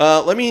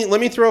 Let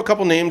me throw a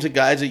couple names of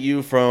guys at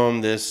you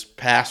from this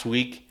past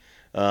week,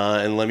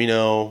 and let me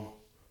know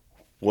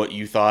what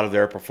you thought of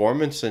their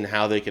performance and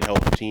how they could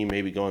help the team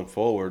maybe going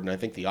forward. And I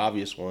think the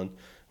obvious one, and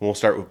we'll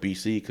start with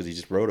BC because he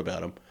just wrote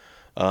about him,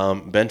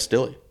 Ben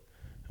Stille.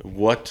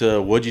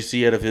 What'd you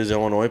see out of his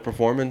Illinois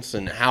performance,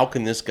 and how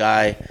can this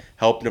guy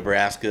help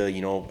Nebraska,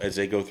 as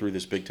they go through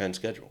this Big Ten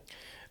schedule?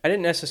 I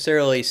didn't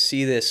necessarily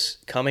see this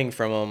coming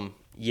from him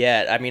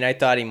yet. I mean, I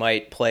thought he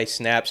might play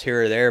snaps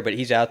here or there, but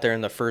he's out there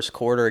in the first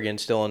quarter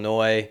against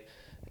Illinois,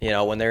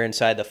 when they're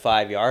inside the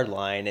 5-yard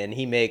line, and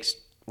he makes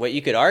what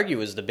you could argue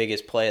was the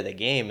biggest play of the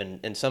game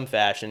in some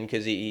fashion,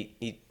 because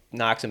he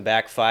knocks him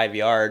back 5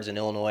 yards, and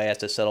Illinois has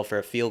to settle for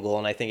a field goal,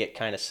 and I think it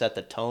kind of set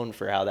the tone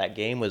for how that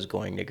game was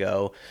going to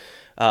go.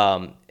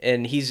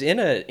 And he's in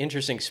an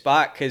interesting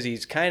spot because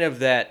he's kind of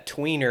that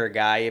tweener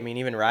guy. I mean,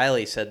 even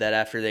Riley said that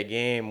after the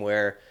game,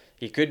 where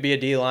he could be a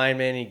D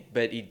lineman,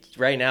 but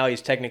right now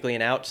he's technically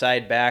an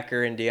outside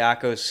backer in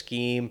Diaco's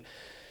scheme.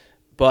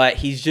 But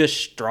he's just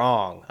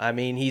strong. I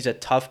mean, he's a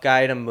tough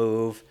guy to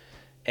move,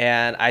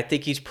 and I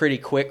think he's pretty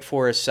quick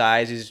for his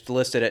size. He's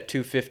listed at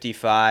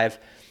 255.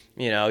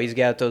 He's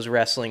got those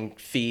wrestling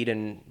feet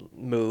and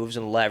moves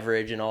and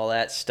leverage and all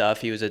that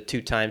stuff. He was a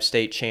 2-time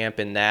state champ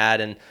in that,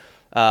 and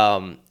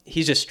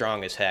he's just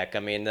strong as heck. I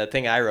mean, the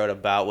thing I wrote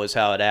about was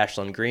how at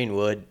Ashland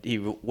Greenwood, he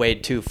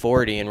weighed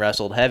 240 and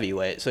wrestled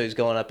heavyweight. So he's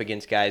going up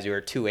against guys who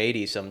are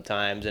 280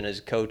 sometimes, and his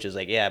coach is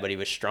like, yeah, but he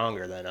was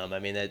stronger than them. I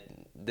mean,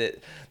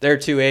 their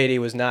 280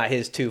 was not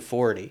his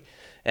 240.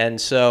 And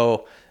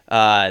so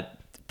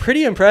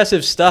pretty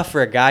impressive stuff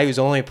for a guy who's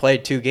only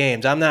played 2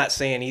 games. I'm not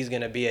saying he's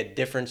going to be a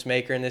difference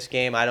maker in this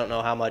game. I don't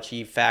know how much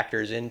he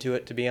factors into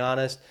it, to be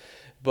honest.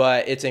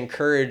 But it's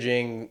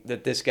encouraging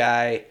that this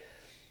guy –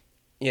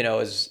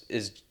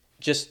 is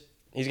just,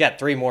 he's got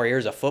 3 more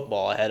years of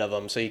football ahead of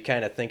him, so you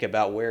kind of think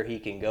about where he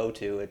can go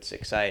to. It's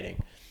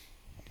exciting.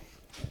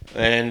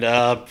 And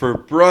for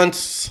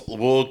Brunts,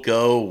 we'll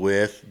go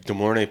with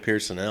DeMornay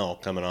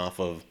Pearsonell coming off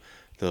of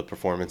the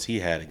performance he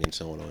had against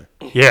Illinois.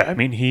 Yeah, I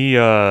mean, he,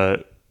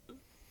 got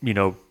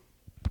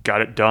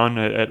it done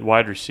at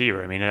wide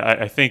receiver. I mean,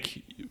 I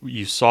think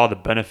you saw the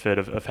benefit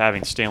of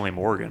having Stanley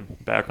Morgan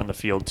back on the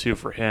field, too,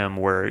 for him,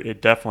 where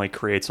it definitely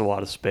creates a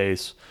lot of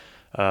space.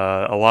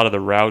 A lot of the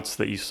routes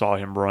that you saw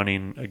him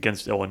running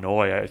against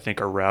Illinois, I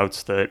think, are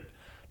routes that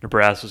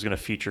Nebraska is going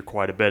to feature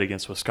quite a bit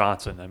against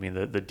Wisconsin. I mean,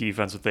 the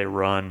defense that they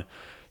run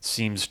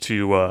seems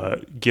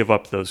to give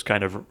up those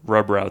kind of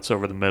rub routes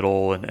over the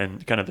middle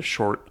and kind of the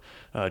short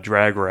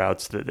drag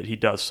routes that he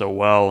does so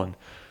well. And,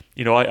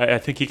 I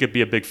think he could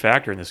be a big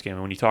factor in this game.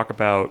 And when you talk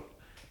about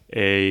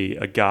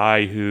a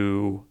guy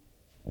who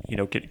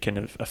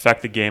can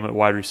affect the game at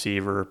wide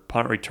receiver,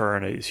 punt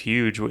return is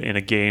huge in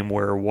a game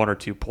where 1 or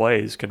 2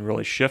 plays can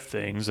really shift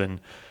things. And,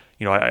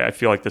 I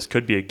feel like this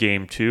could be a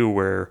game, too,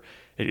 where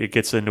it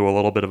gets into a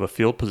little bit of a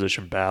field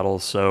position battle.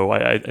 So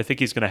I think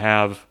he's going to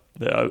have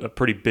a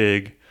pretty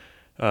big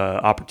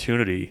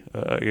opportunity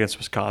against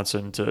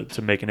Wisconsin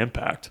to make an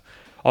impact.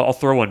 I'll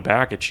throw one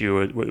back at you.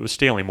 It was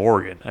Stanley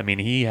Morgan. I mean,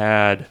 he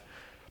had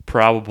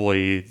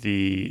probably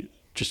the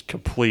just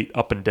complete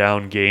up and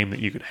down game that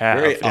you could have.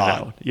 Very in that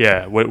odd. one.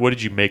 Yeah. What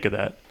did you make of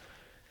that?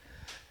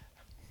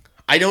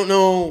 I don't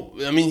know.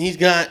 I mean, he's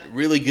got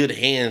really good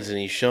hands, and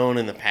he's shown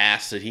in the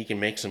past that he can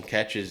make some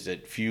catches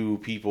that few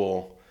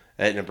people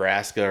at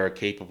Nebraska are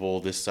capable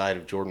this side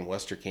of Jordan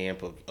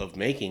Westerkamp of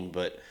making.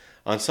 But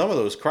on some of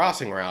those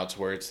crossing routes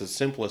where it's the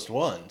simplest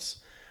ones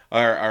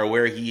are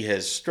where he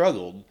has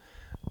struggled.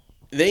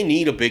 They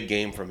need a big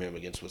game from him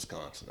against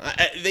Wisconsin.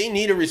 They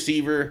need a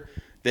receiver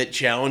that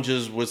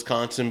challenges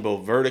Wisconsin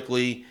both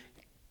vertically,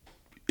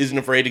 isn't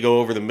afraid to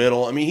go over the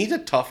middle. I mean, he's a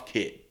tough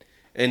kid.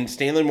 And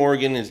Stanley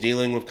Morgan is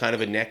dealing with kind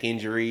of a neck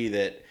injury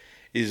that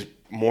is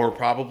more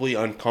probably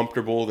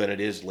uncomfortable than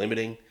it is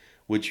limiting,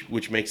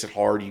 which makes it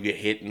hard. You get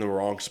hit in the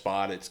wrong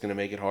spot, it's going to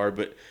make it hard.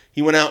 But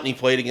he went out and he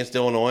played against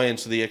Illinois, and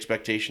so the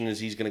expectation is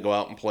he's going to go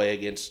out and play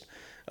against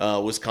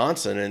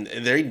Wisconsin, and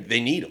they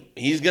need him.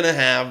 He's going to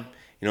have,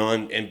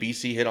 and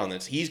BC hit on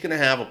this, he's going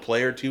to have a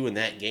play or two in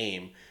that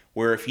game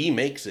where if he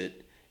makes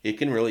it, it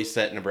can really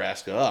set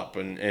Nebraska up.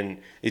 And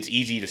it's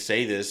easy to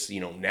say this,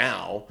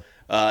 now.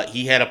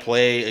 He had a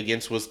play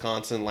against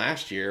Wisconsin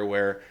last year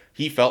where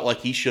he felt like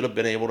he should have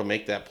been able to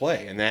make that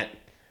play, and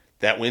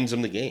that wins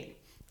him the game.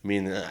 I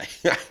mean,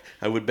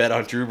 I would bet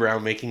on Drew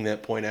Brown making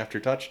that point after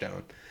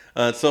touchdown.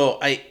 So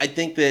I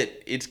think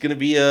that it's going to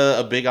be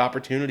a big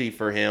opportunity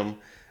for him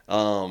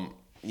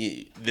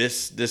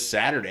this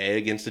Saturday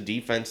against a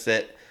defense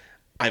that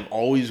I've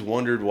always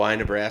wondered why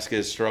Nebraska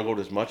has struggled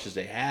as much as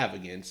they have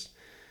against,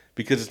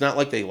 because it's not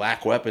like they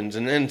lack weapons.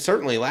 And then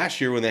certainly last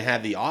year when they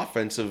had the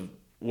offensive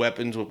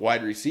weapons with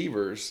wide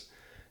receivers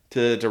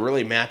to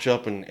really match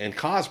up and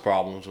cause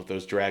problems with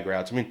those drag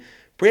routes. I mean,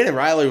 Brandon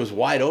Riley was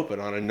wide open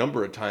on a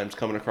number of times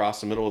coming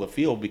across the middle of the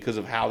field because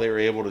of how they were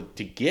able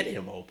to get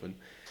him open.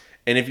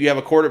 And if you have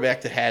a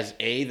quarterback that has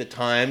A, the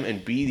time,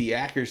 and B, the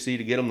accuracy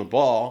to get him the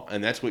ball,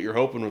 and that's what you're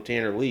hoping with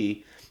Tanner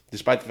Lee,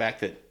 despite the fact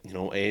that,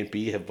 A and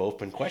B have both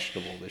been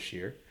questionable this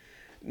year,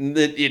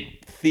 that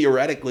it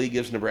theoretically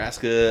gives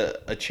Nebraska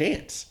a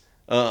chance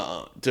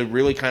to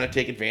really kind of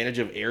take advantage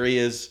of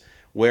areas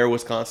where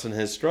Wisconsin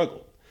has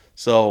struggled.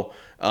 So,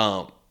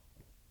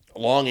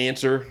 long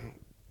answer,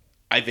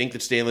 I think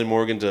that Stanley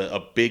Morgan's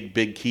a big,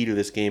 big key to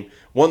this game.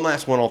 One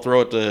last one, I'll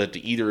throw it to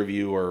either of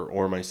you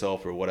or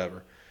myself or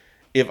whatever.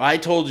 If I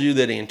told you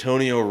that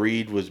Antonio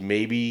Reed was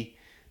maybe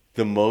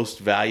the most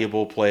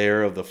valuable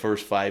player of the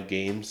first 5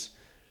 games,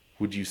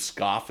 would you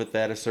scoff at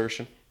that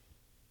assertion?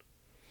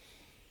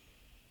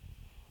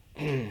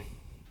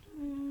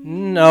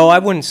 No, I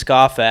wouldn't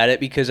scoff at it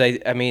because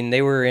I mean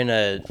they were in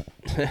a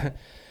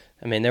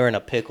they were in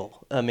a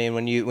pickle. I mean,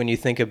 when you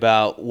think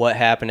about what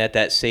happened at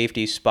that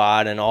safety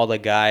spot and all the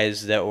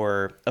guys that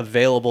were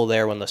available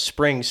there when the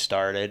spring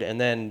started,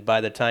 and then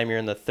by the time you're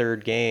in the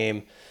third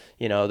game,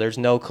 there's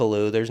no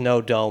Kalu, there's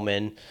no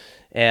Doman,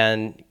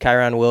 and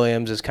Kyron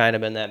Williams has kind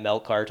of been that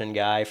milk carton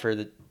guy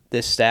for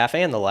this staff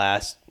and the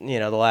last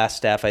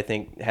staff I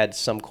think had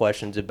some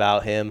questions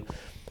about him.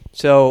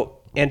 So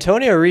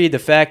Antonio Reed, the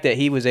fact that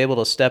he was able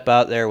to step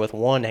out there with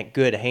one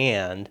good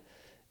hand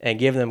and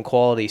give them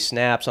quality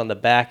snaps on the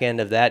back end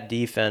of that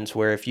defense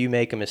where if you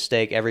make a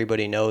mistake,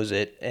 everybody knows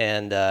it,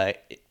 and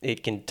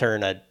it can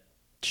turn a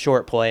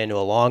short play into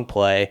a long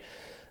play.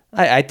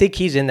 I think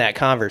he's in that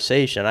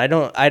conversation.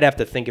 I'd have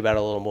to think about it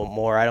a little bit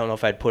more. I don't know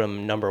if I'd put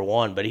him number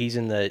 1, but he's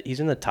in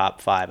the top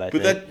 5, I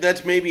think. But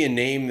that's maybe a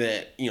name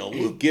that,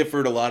 Luke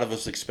Gifford, a lot of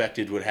us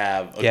expected would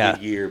have a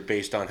good year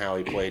based on how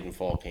he played in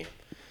fall camp.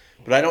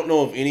 But I don't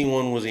know if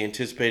anyone was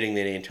anticipating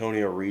that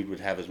Antonio Reed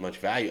would have as much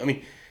value. I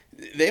mean,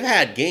 they've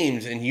had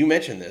games, and you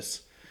mentioned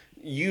this.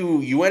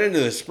 You went into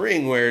the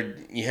spring where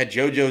you had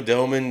JoJo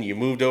Doman, you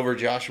moved over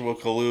Joshua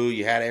Kalu,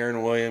 you had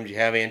Aaron Williams, you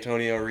have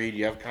Antonio Reed,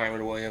 you have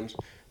Kyron Williams.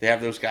 They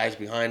have those guys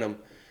behind them.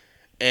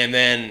 And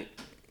then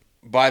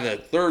by the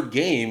third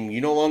game,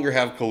 you no longer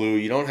have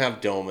Kalu, you don't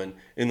have Doman.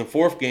 In the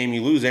fourth game,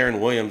 you lose Aaron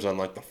Williams on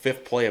like the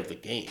 5th play of the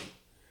game.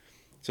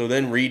 So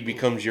then Reed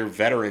becomes your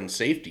veteran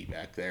safety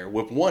back there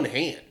with one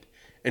hand.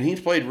 And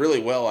he's played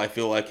really well, I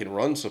feel like, in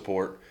run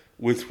support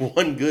with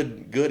one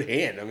good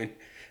hand. I mean,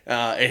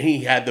 and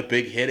he had the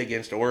big hit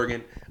against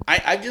Oregon.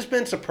 I've just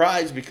been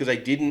surprised because I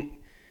didn't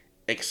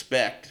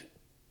expect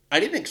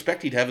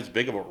he'd have as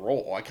big of a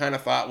role. I kind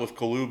of thought with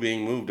Kalu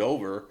being moved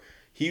over,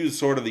 he was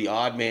sort of the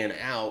odd man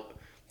out.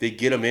 They'd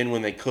get him in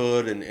when they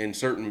could, and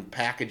certain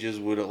packages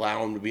would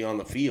allow him to be on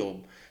the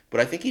field. But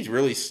I think he's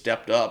really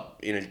stepped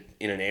up in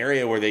an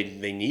area where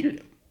they needed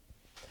him.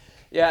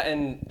 Yeah,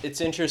 and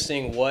it's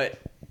interesting what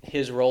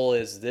his role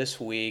is this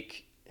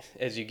week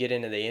as you get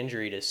into the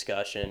injury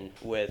discussion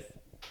with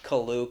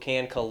Kalu.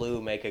 Can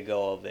Kalu make a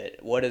go of it?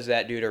 What does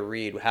that do to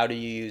Reed? How do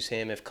you use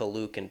him if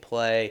Kalu can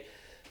play?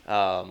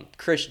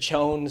 Chris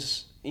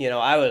Jones,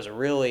 I was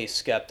really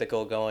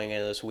skeptical going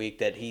into this week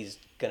that he's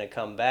going to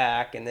come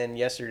back. And then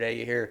yesterday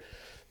you hear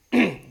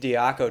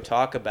Diaco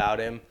talk about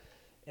him,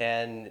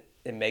 and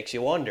it makes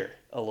you wonder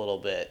a little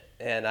bit.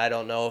 And I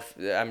don't know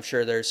I'm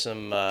sure there's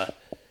some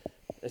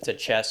it's a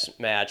chess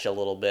match a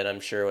little bit, I'm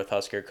sure, with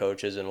Husker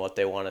coaches and what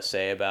they want to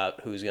say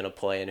about who's going to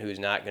play and who's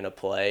not going to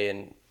play,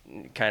 and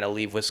kind of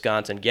leave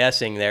Wisconsin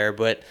guessing there.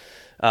 But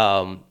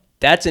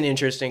That's an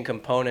interesting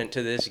component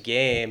to this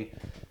game.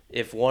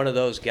 If one of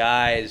those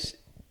guys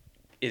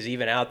is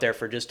even out there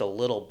for just a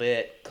little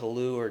bit,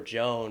 Kalu or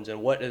Jones,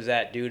 and what does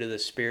that do to the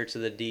spirits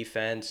of the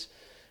defense?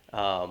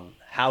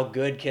 How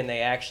good can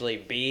they actually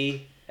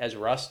be, as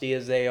rusty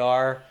as they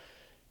are?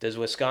 Does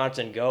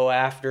Wisconsin go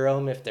after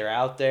them if they're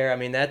out there? I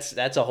mean, that's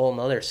a whole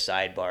nother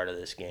sidebar to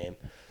this game.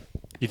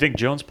 You think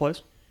Jones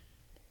plays?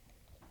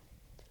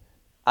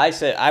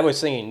 I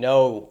was thinking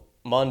no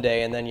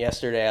Monday, and then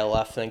yesterday I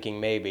left thinking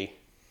maybe.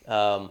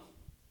 Yeah,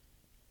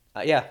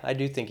 I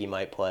do think he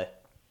might play.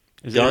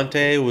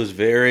 Dante was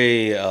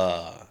very,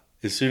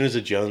 as soon as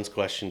the Jones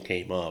question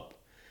came up,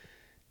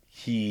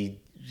 he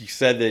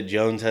said that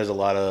Jones has a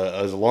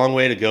long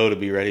way to go to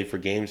be ready for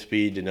game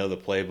speed, to know the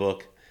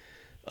playbook,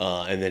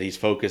 and that he's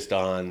focused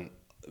on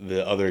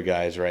the other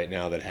guys right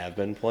now that have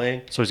been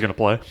playing. So he's going to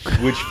play?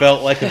 Which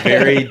felt like a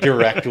very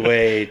direct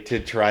way to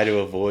try to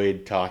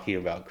avoid talking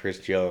about Chris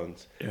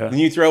Jones. Yeah. And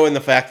you throw in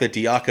the fact that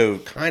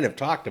Diaco kind of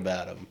talked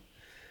about him.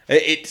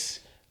 It's,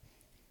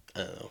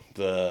 I don't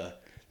know,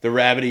 the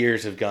rabbit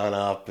ears have gone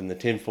up and the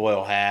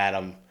tinfoil hat.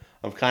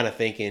 I'm kind of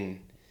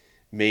thinking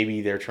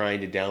maybe they're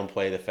trying to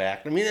downplay the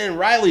fact. I mean, and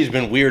Riley's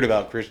been weird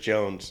about Chris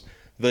Jones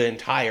the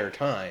entire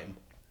time.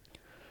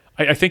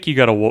 I think you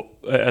got to,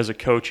 as a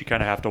coach, you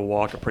kind of have to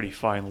walk a pretty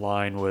fine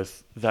line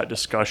with that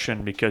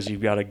discussion, because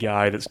you've got a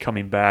guy that's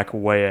coming back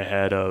way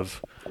ahead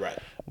of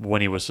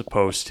when he was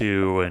supposed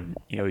to, and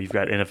you've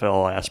got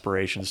NFL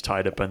aspirations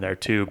tied up in there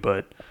too.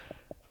 But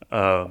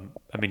I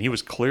mean, he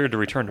was cleared to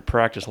return to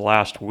practice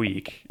last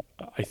week.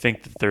 I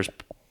think that there's,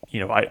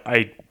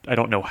 I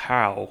don't know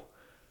how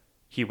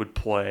he would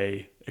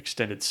play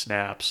extended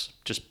snaps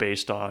just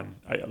based on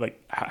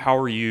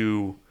how do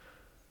you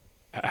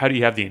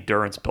have the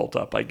endurance built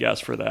up, I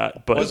guess, for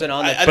that? But wasn't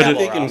on the I think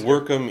they roster. can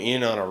work him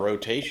in on a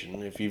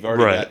rotation if you've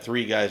already got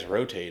three guys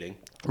rotating.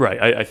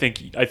 Right. I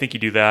think you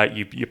do that.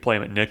 You play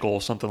him at nickel,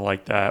 something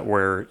like that,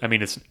 where, I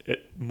mean, it's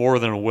more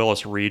than a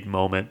Willis Reed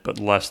moment, but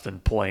less than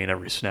playing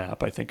every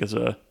snap, I think is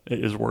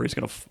where he's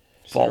going to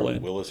fall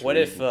in. What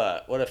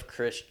if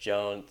Chris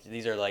Jones,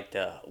 these are like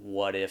the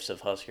what ifs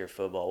of Husker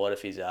football. What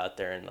if he's out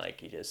there and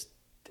he just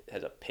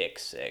has a pick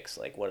six?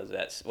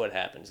 What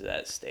happens to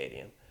that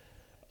stadium?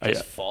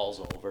 Just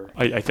falls over.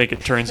 I think it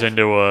turns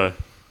into a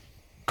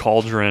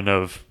cauldron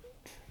of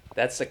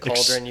that's the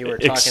cauldron you were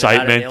talking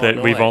excitement about in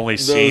that we've only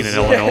seen in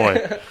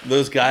Illinois.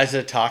 Those guys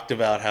that talked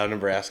about how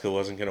Nebraska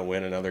wasn't going to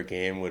win another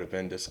game would have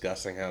been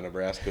discussing how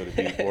Nebraska would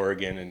beat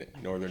Oregon and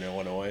Northern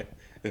Illinois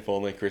if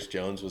only Chris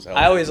Jones was healthy.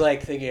 I always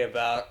like thinking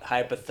about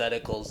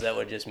hypotheticals that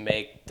would just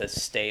make the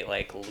state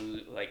like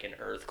an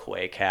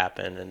earthquake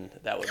happen, and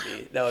that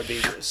would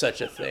be such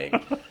a thing.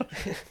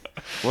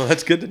 Well,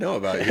 that's good to know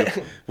about you.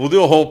 We'll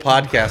do a whole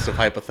podcast of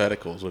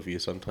hypotheticals with you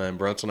sometime.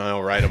 Brunson and I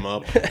will write them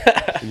up,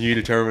 and you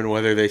determine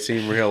whether they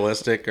seem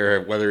realistic or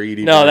whether you'd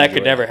even No, that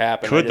could never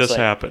happen. Could this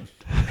happen?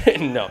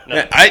 No.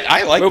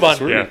 I like Move this.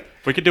 on. Yeah,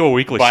 if we could do a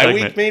weekly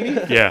Bi-week, segment,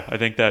 maybe. Yeah, I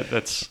think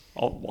that's.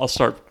 I'll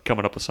start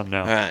coming up with some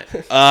now. All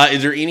right.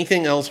 Is there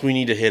anything else we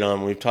need to hit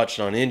on? We've touched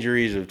on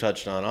injuries. We've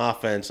touched on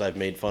offense. I've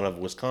made fun of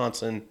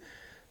Wisconsin.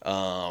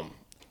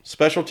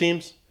 Special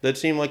teams. That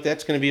seem like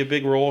that's going to be a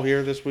big role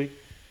here this week.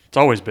 It's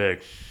always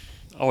big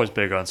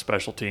on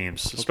special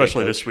teams,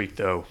 especially Coach. this week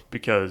though,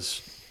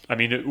 because I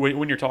mean,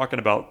 when you're talking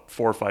about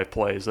 4 or 5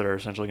 plays that are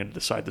essentially going to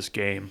decide this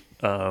game.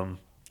 And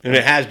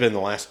it has been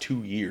the last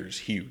 2 years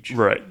huge.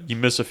 Right. You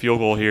miss a field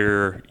goal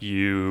here,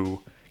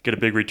 you get a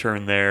big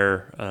return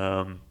there.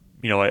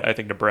 I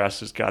think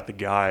Nebraska's got the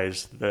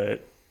guys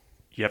that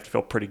you have to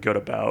feel pretty good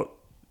about,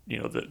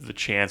 the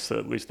chance that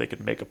at least they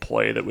could make a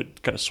play that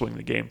would kind of swing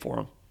the game for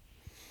them.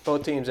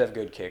 Both teams have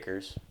good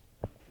kickers.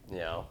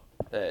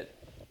 That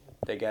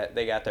they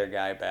got their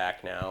guy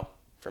back now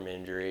from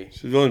injury.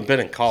 So they've only been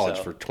in college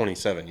for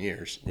 27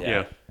 years.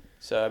 Yeah.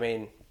 So, I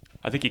mean,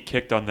 I think he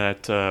kicked on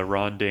that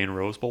Ron Dane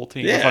Rose Bowl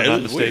team, Yeah, if I'm it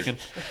not was mistaken.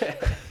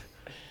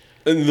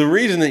 And the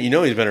reason that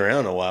he's been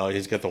around a while,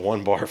 he's got the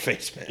one-bar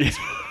face mask.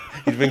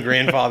 He's been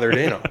grandfathered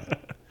in on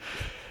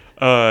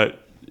it.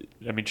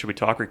 I mean, should we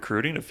talk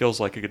recruiting? It feels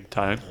like a good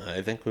time.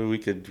 I think we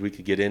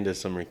could get into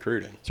some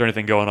recruiting. Is there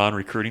anything going on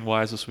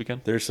recruiting-wise this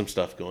weekend? There's some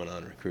stuff going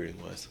on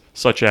recruiting-wise.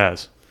 Such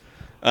as?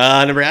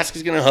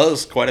 Nebraska's going to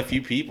host quite a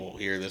few people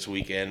here this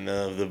weekend.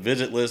 The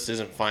visit list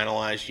isn't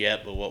finalized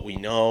yet, but what we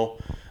know,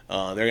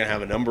 they're going to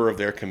have a number of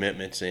their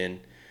commitments in,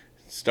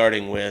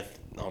 starting with,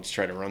 I'll just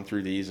try to run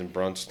through these, and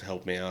Brunt's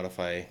help me out if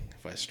I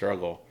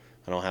struggle.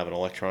 I don't have an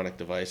electronic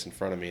device in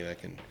front of me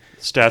that can...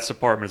 Stats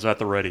department is at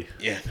the ready.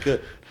 Yeah,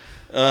 good.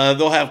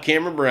 They'll have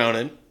Cameron Brown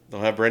in. They'll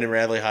have Brendan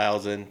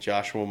Radley-Hiles in,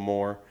 Joshua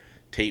Moore,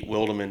 Tate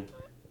Wildeman,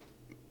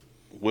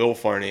 Will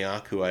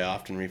Farniok, who I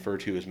often refer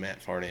to as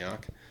Matt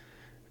Farniok,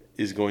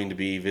 is going to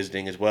be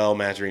visiting as well.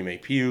 Mazari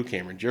Maypew,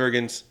 Cameron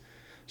Jurgens.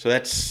 So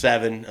that's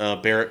 7.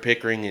 Barrett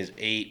Pickering is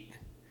 8.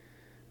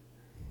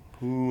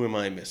 Who am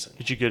I missing?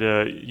 Did you get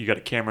you got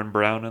a Cameron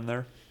Brown in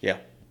there? Yeah.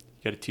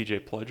 You got a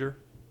TJ Pledger?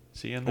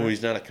 Is he in there? Well,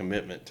 he's not a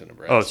commitment to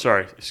Nebraska. Oh,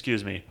 sorry.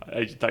 Excuse me.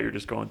 I thought you were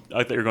just going.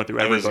 I thought you were going through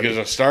I was everybody.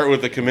 going to start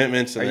with the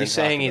commitments. And Are then you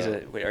saying talk he's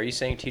about a? Wait, are you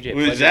saying TJ?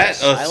 Was Pledger's that a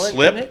silent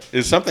slip? commit?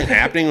 Is something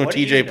happening with What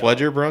do you TJ know?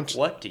 Pledger, Brunch?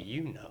 What do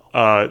you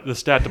know? The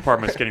stat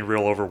department's getting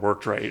real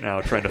overworked right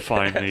now, trying to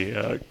find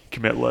the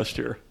commit list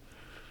here.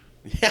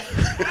 Yeah.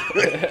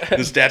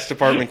 The stats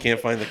department can't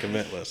find the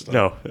commit list. Huh?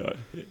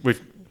 No,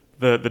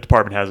 the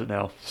department has it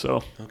now.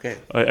 So Okay.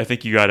 I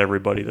think you got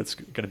everybody that's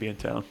going to be in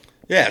town.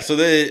 Yeah, so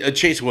the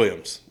Chase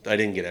Williams. I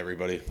didn't get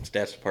everybody.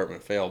 Stats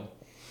department failed.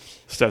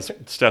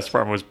 Stats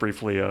department was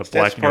briefly Stats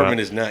blacking you department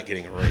out. is not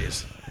getting a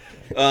raise.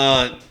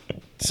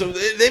 So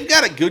they've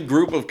got a good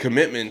group of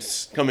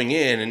commitments coming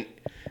in, and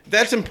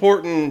that's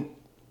important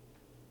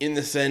in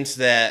the sense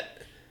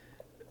that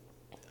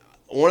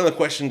one of the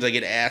questions I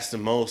get asked the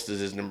most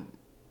is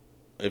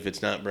if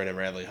it's not Brennan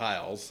Radley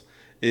Hiles,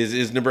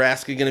 is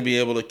Nebraska going to be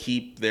able to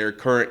keep their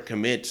current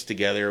commits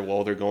together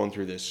while they're going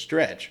through this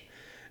stretch?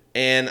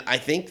 And I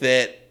think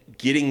that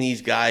getting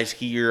these guys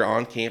here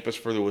on campus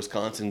for the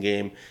Wisconsin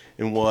game,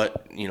 and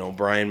what,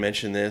 Brian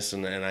mentioned this,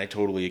 and I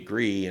totally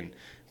agree, and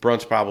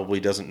Bruns probably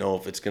doesn't know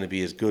if it's going to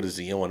be as good as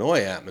the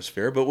Illinois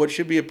atmosphere, but what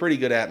should be a pretty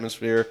good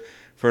atmosphere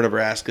for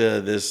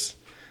Nebraska this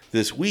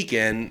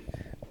weekend,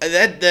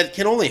 that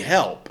can only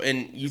help.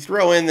 And you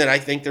throw in that I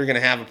think they're going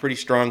to have a pretty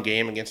strong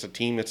game against a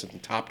team that's in the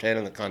top 10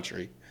 in the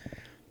country.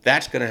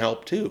 That's going to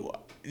help too.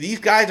 These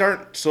guys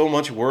aren't so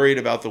much worried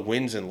about the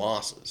wins and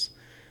losses.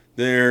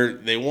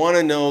 They want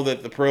to know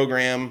that the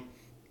program,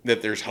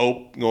 that there's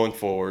hope going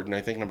forward, and I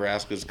think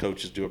Nebraska's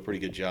coaches do a pretty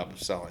good job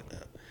of selling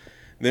that.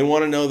 They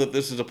want to know that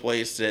this is a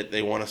place that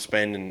they want to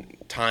spend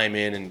time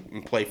in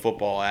and play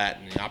football at,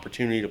 and the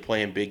opportunity to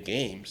play in big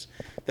games.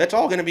 That's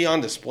all going to be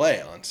on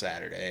display on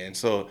Saturday. And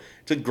so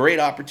it's a great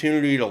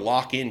opportunity to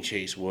lock in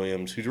Chase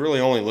Williams, who's really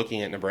only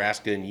looking at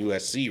Nebraska and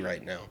USC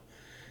right now.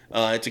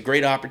 It's a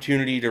great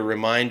opportunity to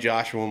remind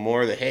Joshua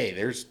Moore that, hey,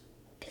 there's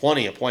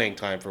plenty of playing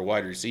time for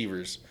wide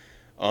receivers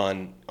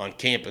on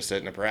campus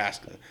at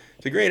Nebraska.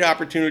 It's a great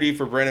opportunity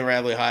for Brennan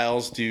Radley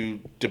Hiles to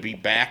be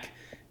back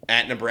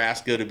at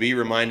Nebraska, to be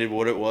reminded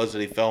what it was that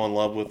he fell in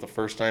love with the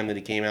first time that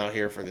he came out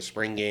here for the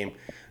spring game,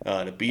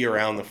 to be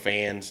around the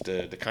fans,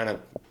 to kind of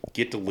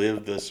get to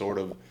live the sort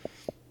of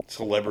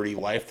celebrity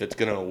life that's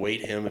going to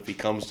await him if he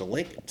comes to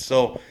Lincoln.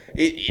 So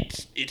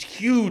it's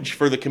huge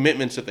for the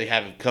commitments that they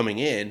have coming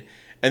in.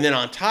 And then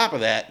on top of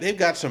that, they've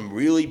got some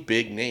really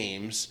big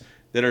names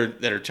that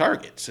are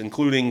targets,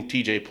 including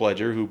TJ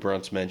Pledger, who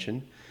Bruntz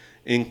mentioned,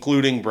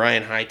 including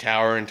Brian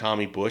Hightower and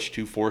Tommy Bush,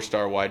 two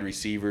 4-star wide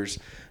receivers,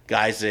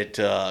 guys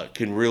that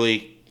can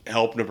really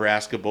help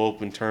Nebraska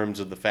both in terms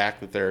of the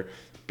fact that they're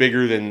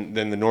bigger than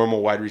the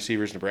normal wide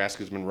receivers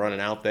Nebraska's been running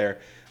out there.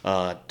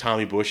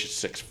 Tommy Bush is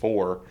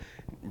 6'4",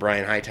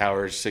 Brian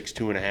Hightower is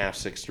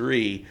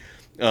 6'2.5",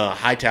 6'3".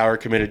 Hightower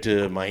committed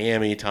to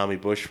Miami, Tommy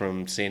Bush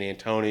from San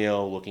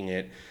Antonio, looking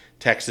at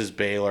Texas,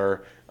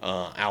 Baylor,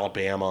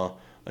 Alabama,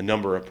 a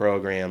number of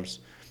programs.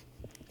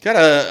 Got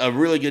a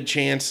really good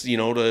chance,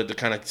 to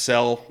kind of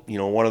sell,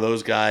 one of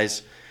those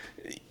guys.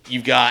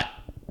 You've got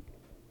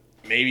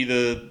maybe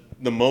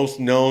the most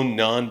known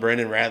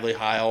non-Brennan Radley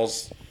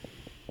Hiles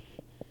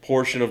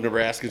portion of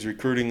Nebraska's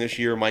recruiting this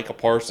year, Micah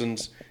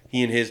Parsons.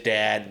 He and his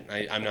dad,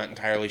 I'm not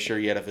entirely sure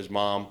yet if his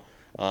mom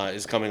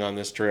is coming on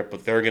this trip,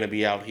 but they're going to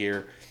be out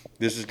here.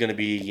 This is going to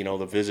be,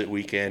 the visit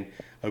weekend.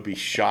 I would be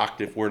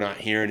shocked if we're not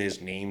hearing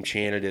his name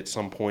chanted at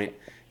some point,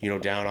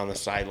 down on the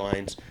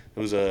sidelines. It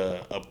was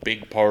a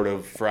big part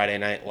of Friday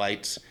Night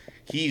Lights.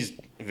 He's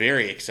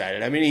very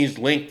excited. I mean, he's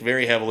linked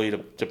very heavily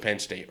to Penn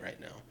State right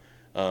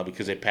now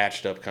because they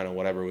patched up kind of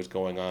whatever was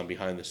going on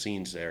behind the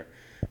scenes there.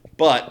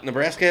 But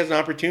Nebraska has an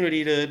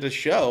opportunity to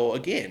show,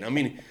 again, I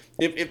mean,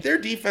 if their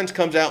defense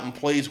comes out and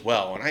plays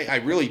well, and I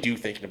really do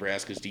think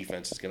Nebraska's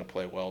defense is going to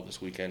play well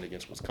this weekend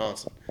against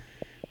Wisconsin,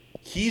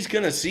 he's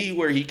going to see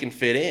where he can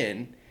fit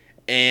in,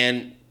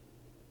 and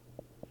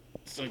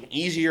it's an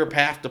easier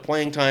path to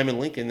playing time in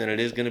Lincoln than it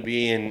is going to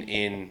be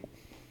in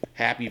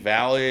Happy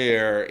Valley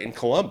or in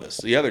Columbus,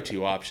 the other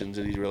two options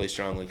that he's really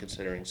strongly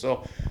considering.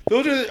 So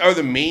those are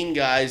the main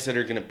guys that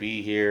are going to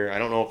be here. I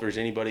don't know if there's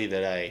anybody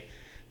that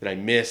I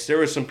missed. There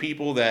were some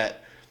people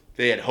that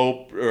they had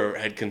hoped or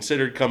had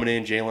considered coming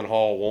in. Jalen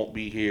Hall won't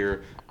be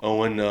here.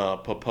 Owen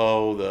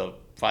Popo, the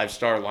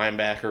 5-star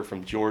linebacker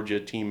from Georgia,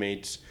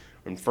 teammates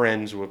and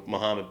friends with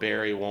Muhammad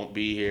Berry, won't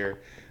be here.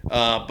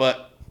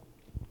 But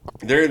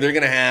they're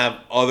going to have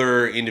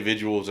other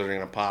individuals that are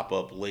going to pop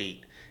up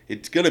late.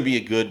 It's going to be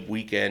a good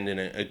weekend and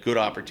a good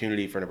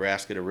opportunity for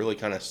Nebraska to really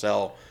kind of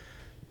sell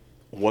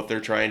what they're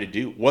trying to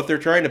do, what they're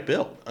trying to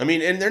build. I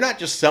mean, and they're not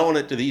just selling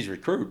it to these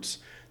recruits.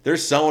 They're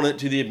selling it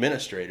to the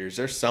administrators.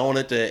 They're selling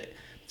it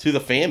to the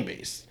fan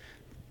base.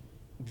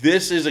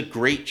 This is a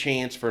great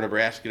chance for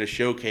Nebraska to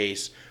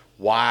showcase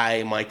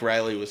why Mike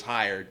Riley was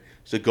hired,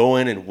 to go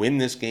in and win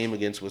this game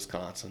against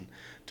Wisconsin,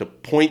 to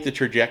point the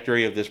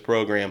trajectory of this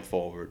program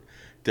forward,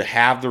 to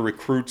have the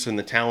recruits and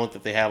the talent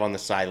that they have on the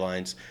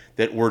sidelines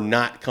that were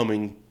not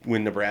coming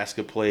when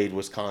Nebraska played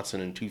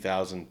Wisconsin in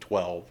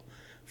 2012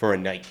 for a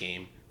night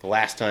game. The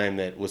last time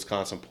that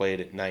Wisconsin played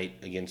at night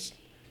against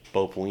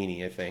Bo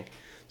Pelini, I think.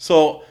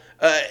 So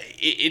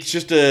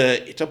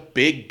it's a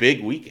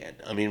big weekend.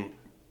 I mean,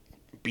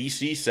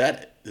 BC said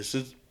it. This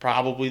is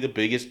probably the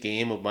biggest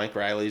game of Mike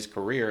Riley's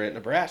career at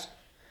Nebraska.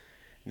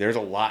 There's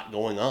a lot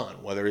going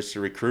on, whether it's the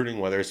recruiting,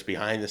 whether it's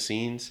behind the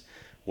scenes,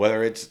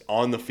 whether it's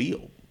on the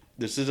field.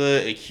 This is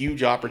a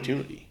huge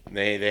opportunity.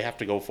 They have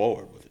to go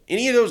forward with it.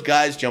 Any of those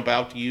guys jump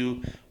out to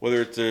you,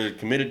 whether it's the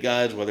committed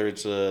guys, whether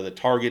it's the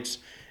targets,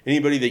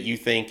 anybody that you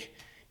think,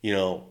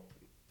 Micah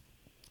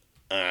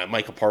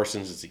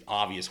Parsons is the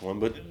obvious one,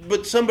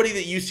 but somebody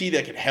that you see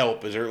that could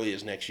help as early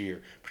as next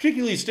year.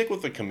 Particularly stick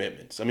with the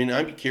commitments. I mean,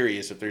 I'm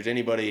curious if there's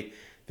anybody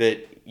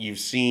that you've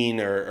seen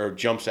or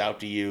jumps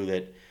out to you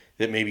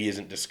that maybe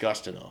isn't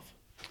discussed enough.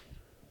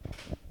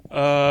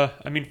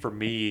 I mean, for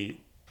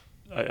me,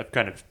 I've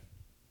kind of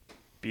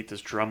beat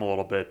this drum a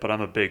little bit, but I'm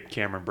a big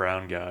Cameron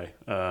Brown guy.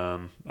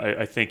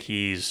 I think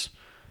he's,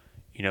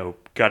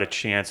 got a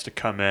chance to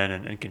come in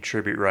and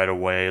contribute right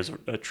away as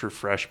a true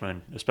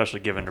freshman, especially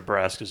given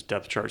Nebraska's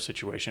depth chart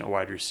situation at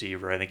wide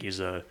receiver. I think he's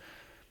a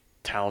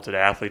talented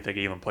athlete that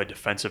could even play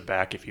defensive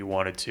back if he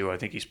wanted to. I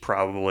think he's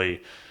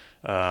probably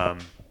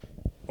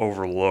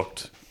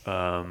overlooked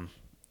a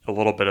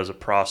little bit as a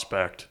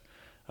prospect,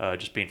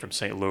 just being from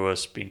St.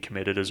 Louis, being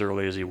committed as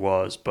early as he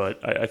was.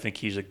 But I think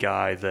he's a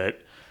guy that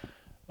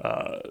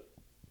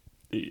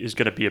is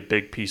going to be a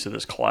big piece of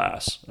this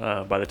class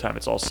by the time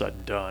it's all said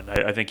and done.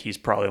 I think he's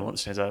probably the one that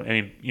stands out. I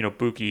mean,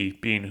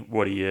 Buki being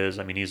what he is,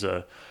 I mean, he's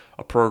a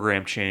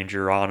program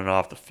changer on and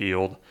off the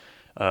field.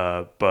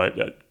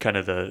 But kind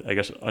of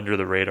under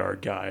the radar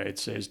guy, I'd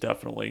say, is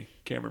definitely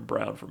Cameron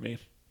Brown for me.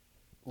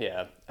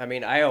 Yeah, I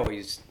mean, I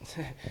always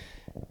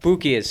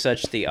Buki is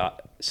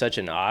such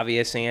an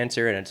obvious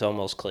answer, and it's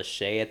almost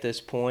cliche at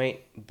this point.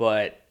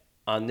 But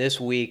on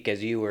this week,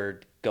 as you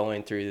were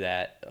going through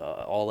that,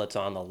 all that's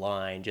on the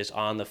line, just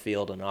on the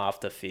field and off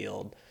the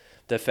field,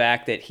 the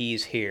fact that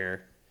he's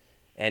here,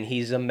 and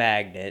he's a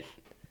magnet,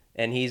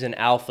 and he's an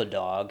alpha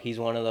dog. He's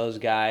one of those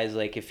guys,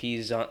 like, if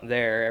he's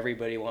there,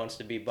 everybody wants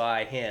to be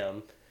by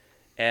him,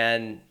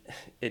 and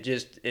it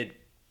just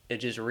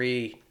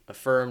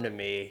reaffirmed to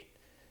me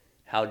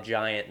how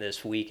giant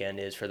this weekend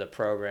is for the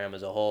program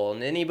as a whole.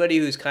 And anybody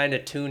who's kind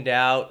of tuned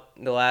out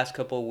the last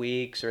couple of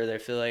weeks, or they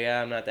feel like,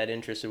 I'm not that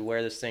interested in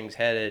where this thing's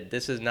headed,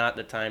 this is not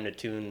the time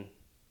to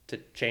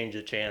change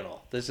the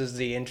channel. This is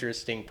the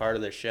interesting part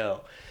of the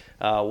show.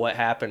 What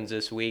happens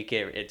this week,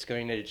 it's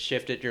going to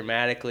shift it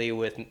dramatically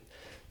with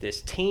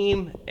this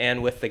team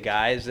and with the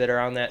guys that are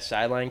on that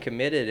sideline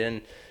committed.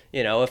 And,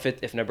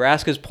 if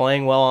Nebraska's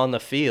playing well on the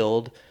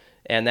field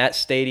and that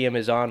stadium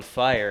is on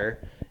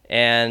fire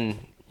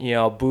and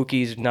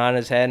Buki's nodding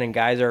his head and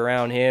guys are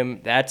around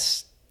him, that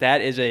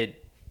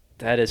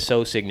is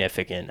so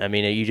significant. I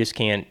mean, you just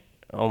can't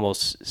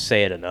almost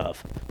say it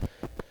enough.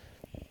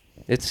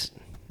 It's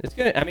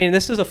good. I mean,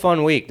 this is a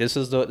fun week. This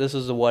is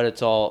what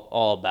it's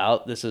all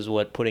about. This is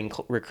what putting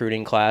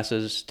recruiting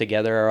classes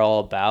together are all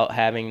about.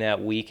 Having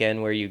that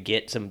weekend where you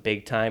get some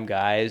big time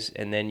guys,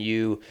 and then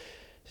you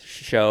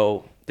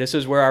show this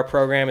is where our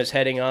program is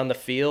heading on the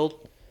field.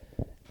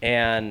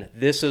 And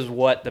this is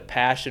what the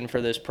passion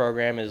for this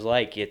program is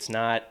like. It's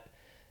not,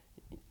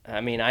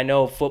 I mean, I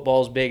know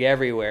football's big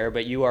everywhere,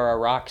 but you are a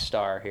rock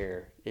star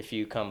here if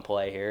you come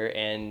play here,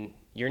 and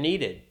you're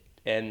needed.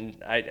 And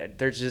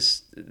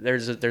there's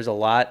a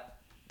lot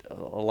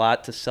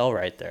to sell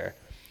right there.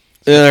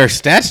 Our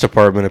stats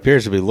department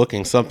appears to be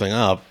looking something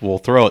up. We'll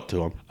throw it to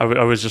them.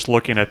 I was just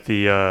looking at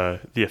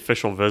the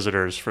official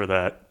visitors for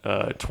that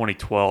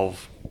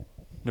 2012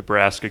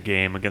 Nebraska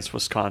game against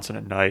Wisconsin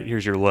at night.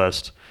 Here's your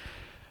list.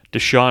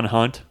 Deshaun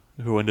Hunt,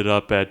 who ended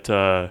up at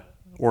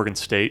Oregon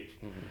State.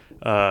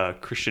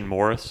 Christian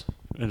Morris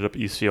ended up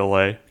at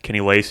UCLA.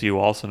 Kenny Lacy, who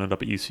also ended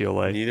up at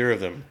UCLA. Neither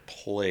of them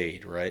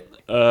played, right?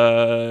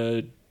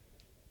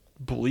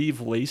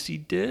 Believe Lacy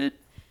did.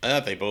 I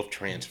thought they both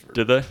transferred.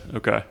 Did they?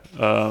 Okay.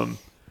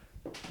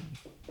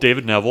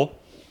 David Neville.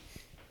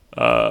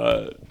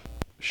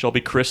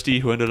 Shelby Christie,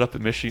 who ended up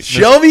at Michigan.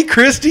 Shelby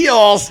Christie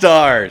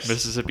All-Stars.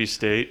 Mississippi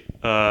State.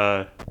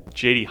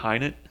 J.D.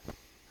 Hynett,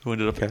 who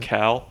ended up at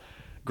Cal.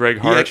 Greg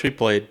Hart. He actually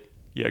played.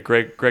 Yeah,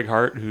 Greg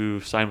Hart,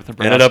 who signed with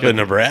Nebraska. Ended up in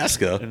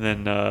Nebraska. And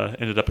then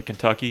ended up at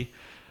Kentucky.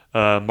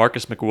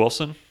 Marcus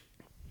McWilson.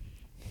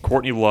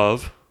 Courtney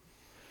Love.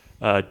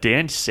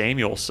 Dan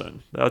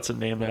Samuelson. That's a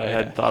name that I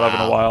hadn't thought of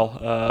in a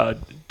while.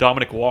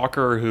 Dominic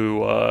Walker,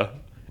 who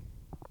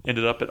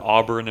ended up at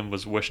Auburn and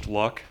was wished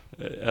luck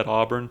at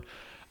Auburn.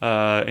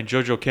 And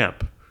JoJo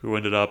Kemp, who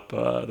ended up,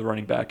 the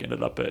running back,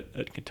 ended up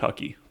at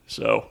Kentucky.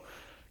 So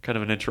kind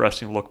of an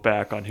interesting look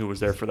back on who was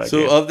there for that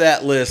game. So of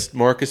that list,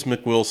 Marcus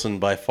McWilson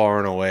by far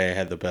and away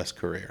had the best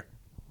career.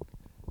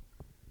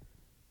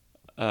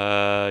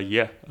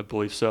 Yeah, I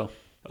believe so.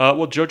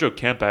 Well, JoJo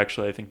Kemp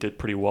actually, I think, did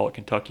pretty well at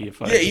Kentucky.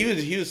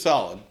 He was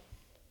solid.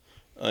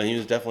 He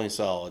was definitely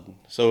solid.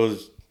 So it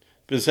was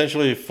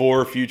essentially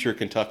 4 future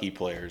Kentucky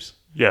players.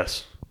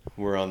 Yes,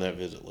 were on that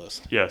visit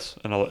list. Yes,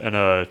 and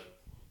a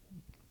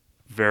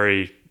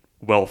very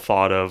well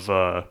thought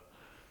of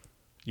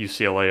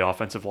UCLA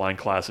offensive line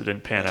class that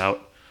didn't pan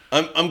out.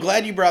 I'm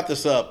glad you brought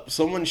this up.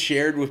 Someone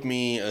shared with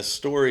me a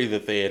story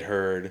that they had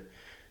heard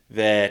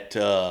that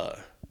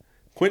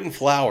Quentin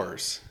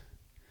Flowers,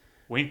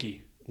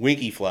 Winky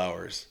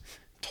Flowers,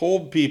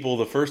 told people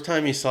the first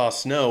time he saw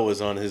snow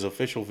was on his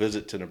official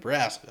visit to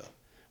Nebraska,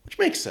 which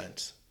makes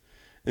sense.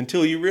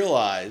 Until you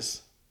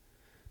realize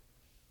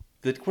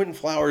that Quentin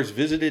Flowers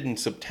visited in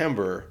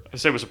September. I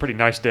say it was a pretty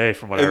nice day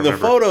from what I And the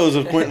remember. photos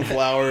of Quentin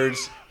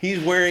Flowers, he's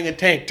wearing a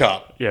tank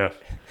top. Yeah.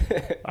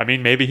 I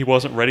mean, maybe he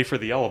wasn't ready for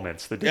the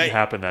elements. That didn't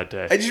happen that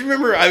day. I just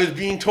remember I was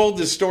being told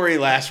this story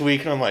last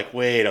week, and I'm like,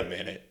 wait a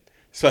minute.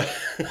 So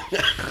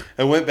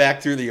I went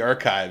back through the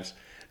archives,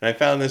 and I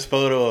found this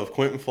photo of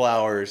Quentin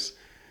Flowers,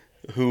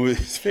 who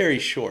is very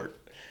short,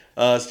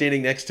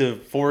 standing next to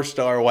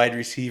 4-star wide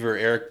receiver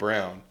Eric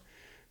Brown,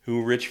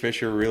 who Rich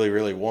Fisher really,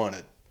 really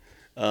wanted,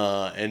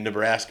 and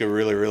Nebraska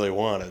really, really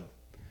wanted.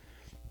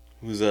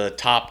 Who's a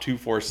top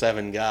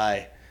 247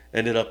 guy,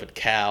 ended up at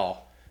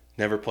Cal,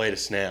 never played a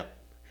snap.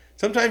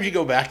 Sometimes you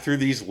go back through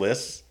these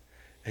lists,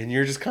 and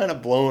you're just kind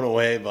of blown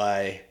away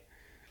by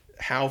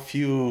how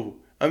few.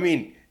 I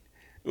mean,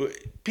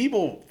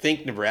 people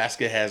think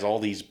Nebraska has all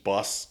these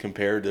busts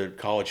compared to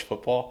college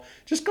football.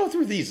 Just go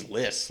through these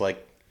lists.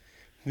 Like,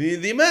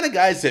 the amount of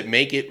guys that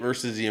make it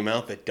versus the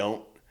amount that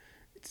don't,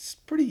 it's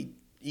pretty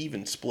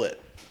even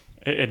split.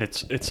 And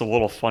it's a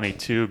little funny,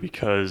 too,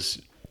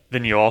 because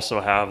then you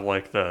also have,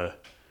 like, the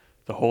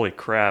holy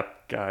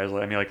crap guys.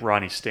 I mean, like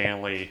Ronnie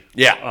Stanley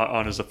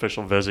on his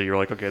official visit. You're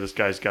like, okay, this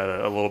guy's got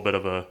a little bit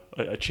of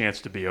a chance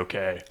to be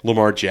okay.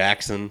 Lamar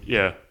Jackson.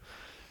 Yeah,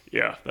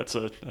 that's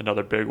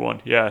another big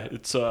one. Yeah,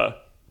 it's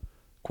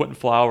Quentin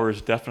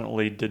Flowers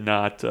definitely did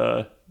not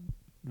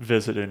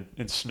visit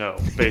in snow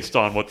based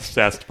on what the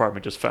stats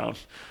department just found.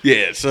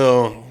 Yeah,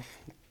 so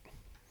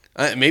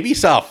maybe he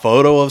saw a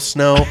photo of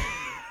snow,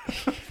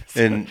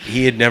 and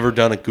he had never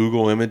done a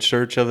Google image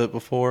search of it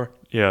before.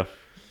 Yeah,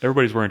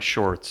 everybody's wearing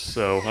shorts,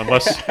 so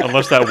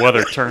unless that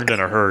weather turned in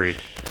a hurry.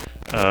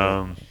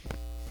 Yeah.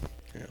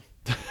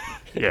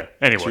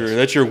 Anyways,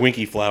 That's your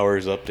Winky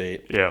Flowers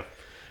update. Yeah.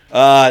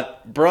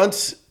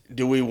 Brunts,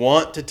 do we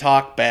want to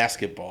talk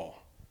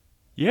basketball?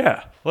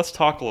 Yeah, let's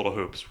talk a little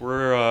hoops.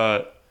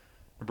 We're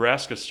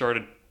Nebraska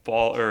started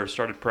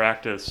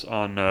practice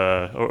on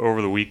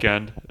over the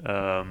weekend.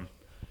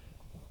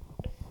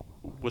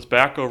 Was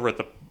back over at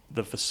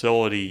the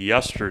facility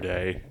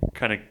yesterday,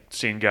 kind of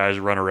seeing guys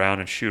run around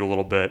and shoot a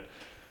little bit.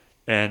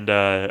 And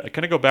I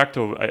kind of go back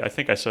to, I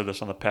think I said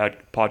this on the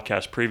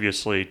podcast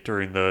previously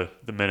during the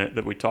minute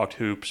that we talked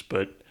hoops,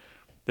 but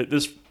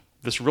this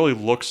really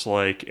looks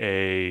like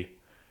a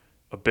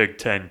Big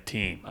Ten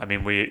team. I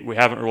mean, we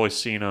haven't really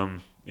seen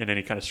them in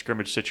any kind of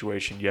scrimmage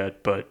situation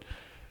yet, but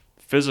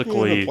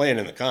physically, They've been playing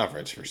in the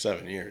conference for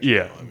 7 years.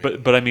 Yeah,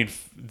 but I mean,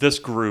 this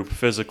group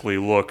physically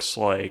looks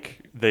like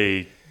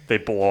they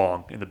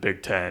belong in the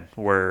Big Ten,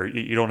 where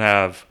you don't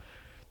have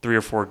 3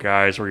 or 4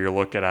 guys where you're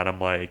looking at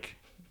them like,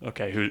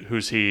 okay,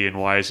 who's he and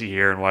why is he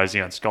here and why is he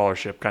on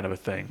scholarship, kind of a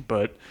thing.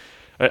 But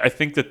I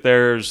think that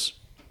there's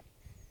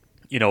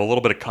a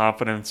little bit of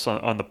confidence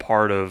on the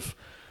part of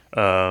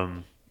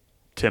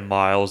Tim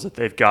Miles that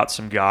they've got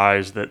some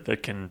guys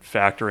that can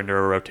factor into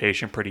a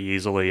rotation pretty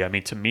easily. I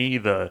mean, to me,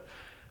 the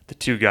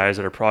 2 guys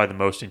that are probably the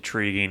most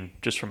intriguing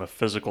just from a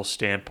physical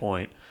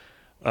standpoint,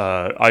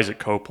 Isaac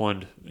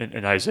Copeland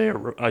and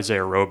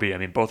Isaiah Roby. I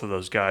mean, both of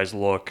those guys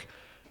look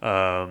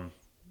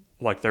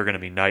like they're going to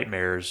be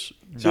nightmares.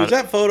 So is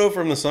that photo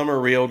from the summer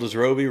real? Does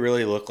Roby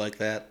really look like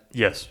that?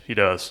 Yes, he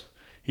does.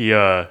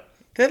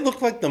 That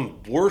looked like the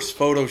worst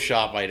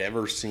Photoshop I'd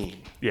ever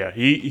seen. Yeah,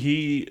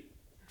 he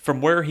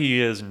from where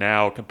he is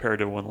now compared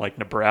to when like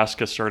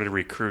Nebraska started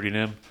recruiting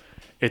him,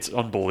 it's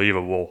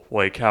unbelievable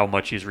like how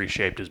much he's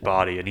reshaped his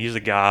body. And he's a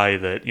guy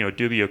that,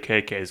 Dubio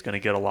KK is going to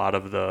get a lot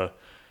of the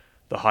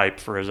hype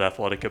for his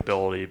athletic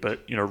ability.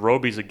 But,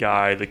 Roby's a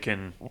guy that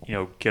can,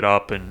 get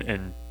up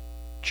and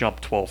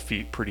jump 12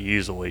 feet pretty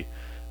easily.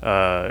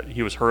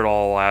 He was hurt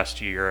all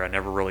last year. I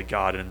never really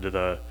got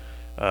into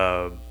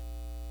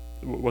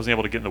wasn't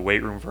able to get in the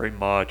weight room very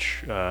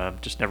much.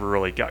 Just never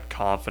really got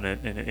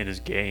confident in his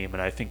game.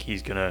 And I think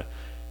he's going to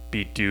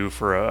be due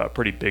for a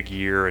pretty big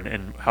year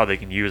and how they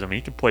can use him. I mean,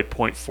 he can play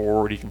point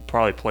forward. He can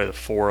probably play the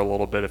 4 a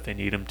little bit if they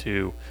need him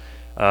to.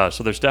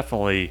 So there's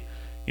definitely,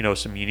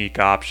 some unique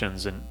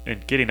options. And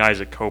getting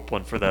Isaac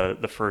Copeland for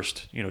the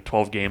first,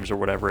 12 games or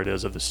whatever it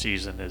is of the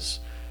season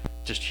is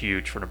just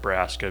huge for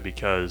Nebraska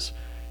because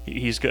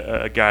he's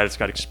a guy that's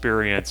got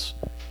experience.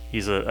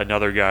 He's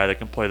another guy that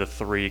can play the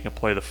 3, can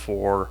play the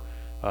 4,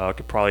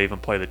 could probably even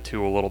play the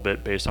 2 a little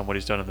bit based on what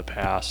he's done in the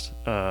past.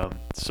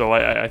 So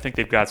I think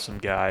they've got some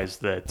guys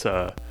that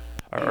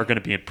are going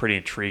to be pretty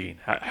intriguing.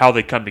 How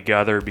they come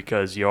together,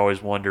 because you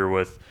always wonder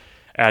with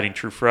adding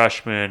true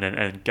freshmen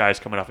and guys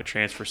coming off of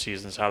transfer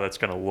seasons how that's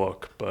going to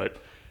look. But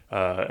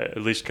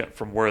at least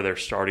from where they're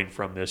starting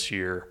from this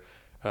year,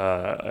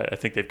 I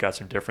think they've got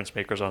some difference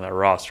makers on that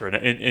roster.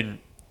 And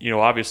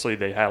obviously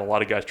they had a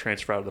lot of guys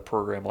transfer out of the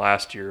program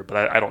last year,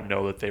 but I don't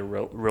know that they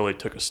really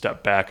took a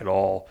step back at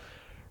all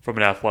from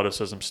an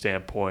athleticism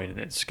standpoint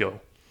and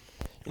skill.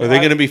 Are they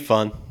going to be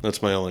fun?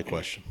 That's my only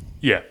question.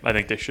 Yeah, I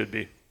think they should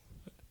be.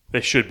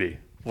 They should be.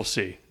 We'll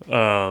see.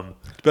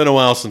 It's been a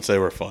while since they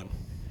were fun.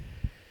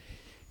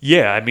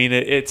 Yeah, I mean,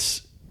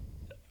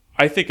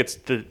 I think it's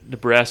the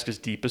Nebraska's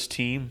deepest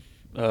team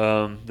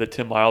that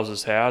Tim Miles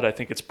has had. I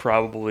think it's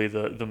probably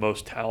the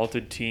most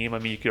talented team. I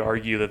mean, you could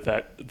argue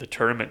that the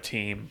tournament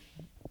team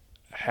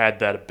had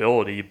that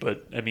ability,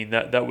 but I mean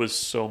that was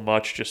so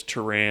much just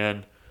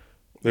Turan.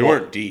 They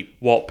weren't deep.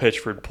 Walt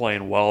Pitchford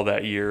playing well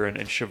that year, and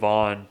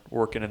Siobhan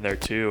working in there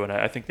too. And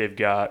I think they've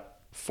got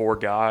 4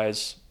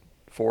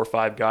 or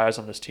 5 guys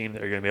on this team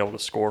that are going to be able to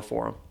score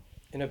for them.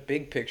 In a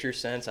big picture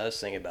sense, I was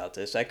thinking about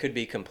this. I could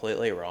be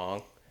completely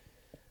wrong,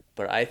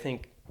 but I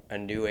think a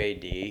new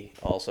AD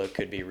also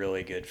could be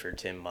really good for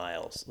Tim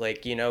Miles.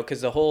 Like,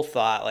 because the whole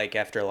thought, like,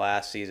 after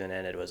last season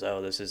ended was,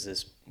 oh, this is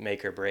this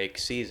make or break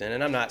season.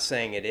 And I'm not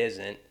saying it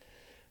isn't,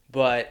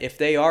 but if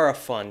they are a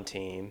fun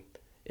team,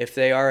 if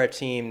they are a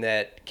team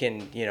that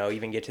can,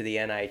 even get to the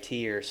NIT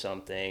or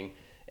something,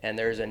 and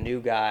there's a new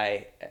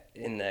guy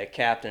in the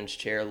captain's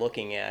chair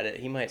looking at it,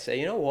 he might say,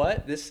 you know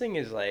what, this thing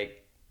is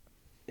like,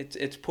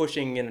 it's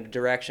pushing in a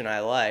direction I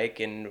like,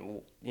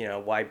 and,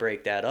 why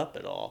break that up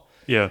at all?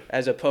 Yeah.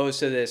 As opposed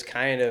to this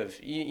kind of,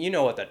 you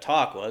know what the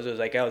talk was. It was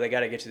like, oh, they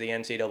got to get to the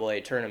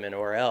NCAA tournament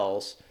or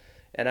else.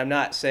 And I'm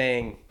not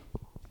saying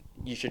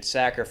you should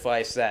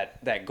sacrifice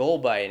that goal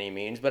by any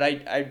means, but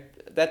I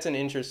that's an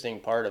interesting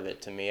part of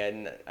it to me.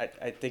 And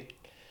I think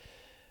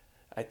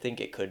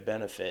it could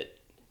benefit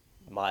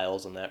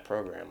Miles in that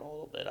program a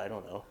little bit. I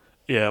don't know.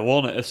 Yeah,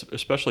 well,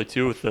 especially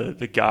too with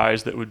the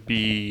guys that would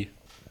be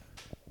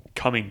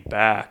coming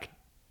back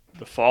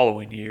the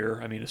following year.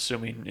 I mean,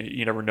 assuming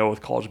you never know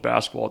with college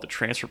basketball what the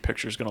transfer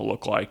picture is going to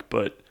look like,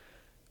 but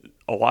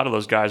a lot of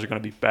those guys are going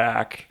to be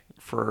back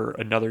for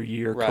another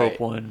year. Right.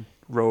 Copeland,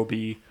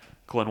 Roby,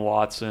 Glenn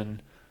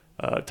Watson,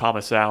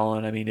 Thomas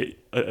Allen. I mean,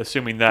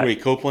 assuming that.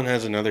 Wait, Copeland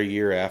has another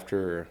year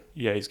after.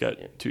 Yeah, he's got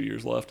 2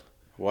 years left.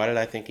 Why did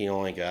I think he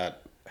only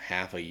got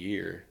half a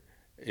year?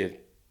 If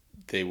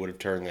they would have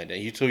turned that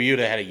down, so you'd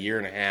have had a year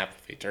and a half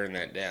if he turned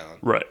that down.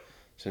 Right.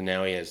 So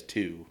now he has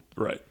 2.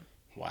 Right.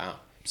 Wow.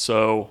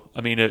 So,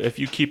 I mean, if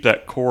you keep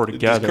that core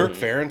together. Does Kirk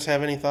Ferentz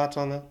have any thoughts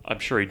on that? I'm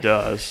sure he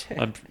does.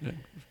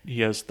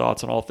 He has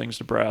thoughts on all things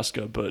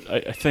Nebraska, but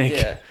I think.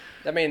 Yeah.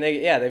 I mean,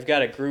 they've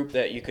got a group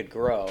that you could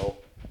grow.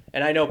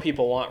 And I know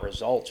people want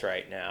results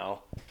right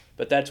now,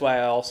 but that's why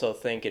I also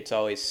think it's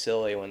always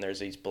silly when there's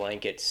these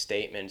blanket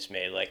statements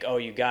made like, oh,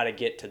 you got to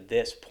get to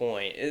this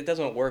point. It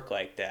doesn't work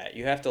like that.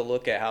 You have to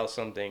look at how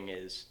something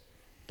is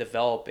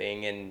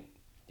developing and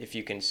if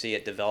you can see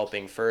it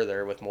developing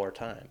further with more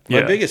time.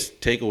 My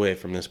biggest takeaway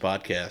from this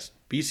podcast,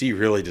 BC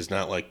really does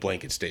not like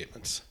blanket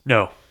statements.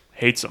 No,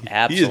 hates them.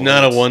 Absolutely. He is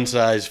not a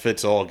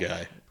one-size-fits-all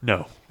guy.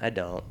 No. I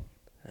don't.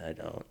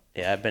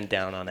 Yeah, I've been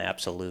down on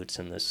absolutes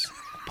in this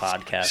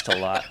podcast a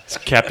lot. It's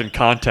Captain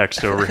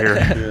Context over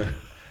here.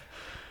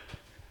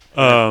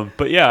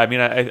 But yeah, I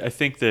mean, I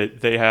think that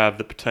they have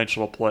the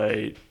potential to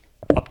play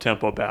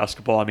up-tempo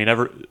basketball. I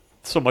mean,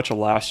 so much of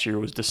last year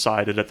was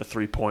decided at the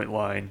three-point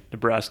line.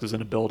 Nebraska's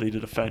inability to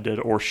defend it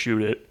or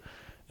shoot it.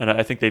 And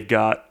I think they've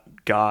got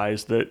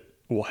guys that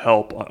will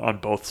help on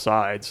both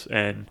sides.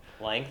 And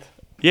Length?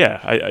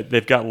 Yeah,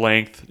 they've got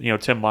length.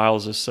 Tim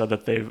Miles has said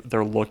that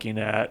they're looking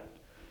at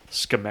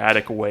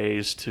schematic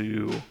ways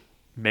to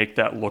make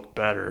that look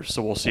better.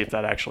 So we'll see if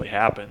that actually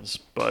happens.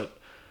 But,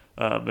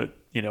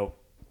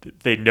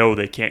 they know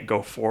they can't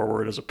go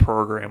forward as a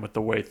program with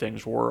the way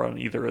things were on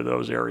either of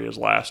those areas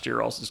last year,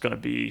 else it's going to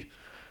be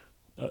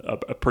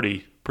a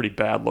pretty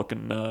bad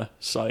looking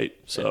sight.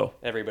 So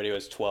everybody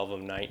was 12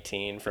 of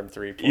 19 from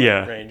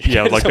 3-point range.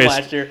 Yeah, like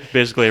last year.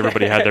 Basically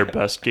everybody had their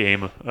best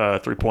game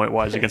 3-point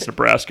wise against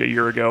Nebraska a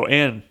year ago,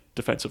 and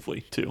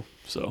defensively too.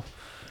 So.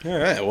 All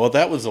right. Well,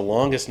 that was the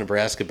longest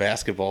Nebraska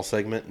basketball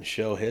segment in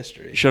show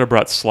history. Should have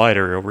brought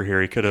Slider over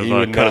here. He could have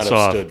would cut not us have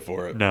off. stood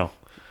for it. No.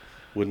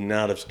 Would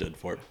not have stood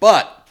for it.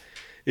 But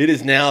it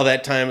is now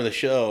that time of the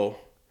show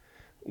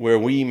where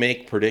we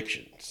make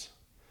predictions.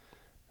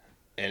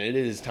 And it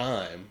is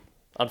time.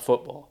 On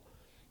football.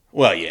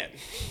 Well, yeah.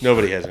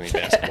 Nobody has any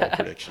basketball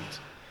predictions.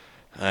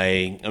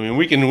 I mean,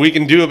 we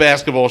can do a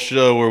basketball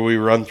show where we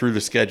run through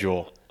the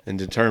schedule and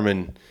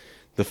determine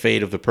the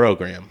fate of the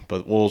program,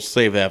 but we'll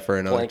save that for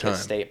another blanket time.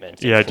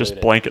 Statements yeah, included.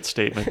 Just blanket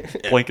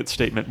statement. Blanket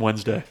statement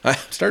Wednesday. I'm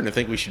starting to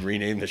think we should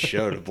rename the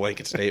show to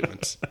Blanket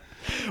Statements.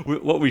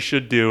 What we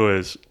should do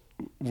is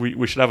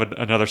we should have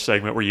another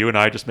segment where you and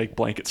I just make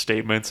blanket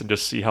statements and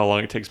just see how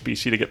long it takes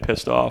BC to get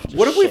pissed off.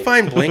 What if we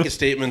find blanket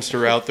statements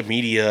throughout the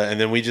media and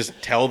then we just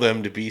tell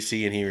them to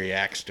BC and he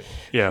reacts to them?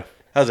 Yeah.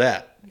 How's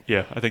that?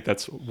 Yeah, I think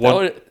that's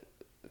one.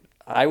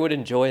 I would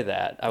enjoy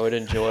that. I would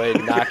enjoy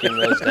knocking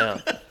those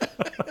down.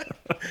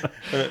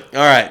 All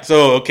right,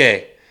 so,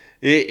 okay.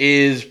 It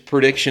is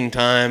prediction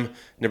time.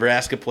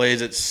 Nebraska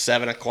plays at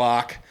 7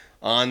 o'clock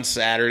on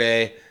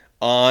Saturday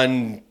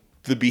on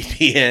the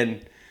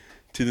BTN,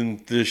 to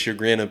the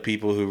chagrin of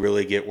people who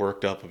really get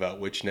worked up about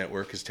which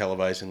network is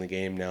televising the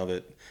game now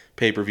that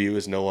pay-per-view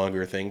is no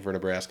longer a thing for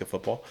Nebraska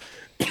football.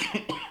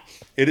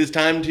 It is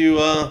time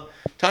to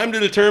Time to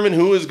determine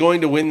who is going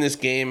to win this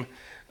game.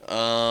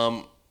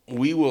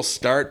 We will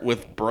start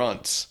with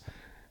Brunts.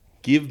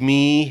 Give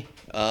me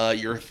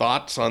your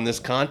thoughts on this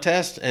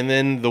contest, and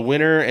then the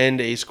winner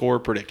and a score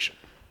prediction.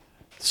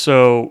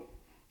 So,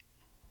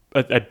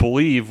 I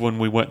believe when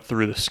we went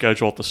through the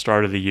schedule at the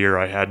start of the year,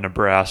 I had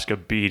Nebraska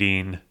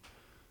beating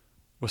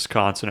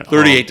Wisconsin at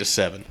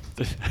 38-7.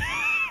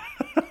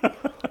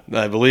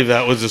 I believe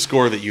that was the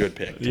score that you had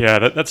picked. Yeah,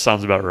 that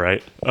sounds about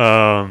right.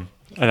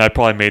 And I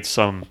probably made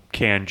some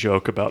canned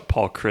joke about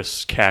Paul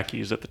Chryst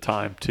khakis at the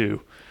time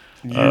too.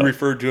 You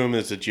referred to him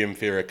as the Jim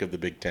Furyk of the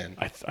Big Ten.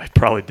 I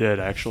probably did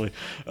actually.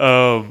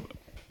 I'm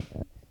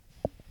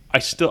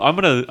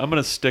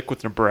gonna stick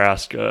with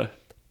Nebraska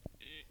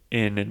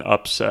in an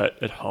upset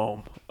at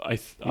home.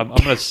 I'm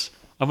gonna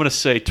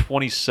say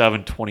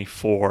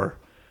 27-24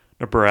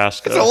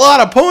 Nebraska. That's a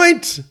lot of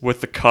points with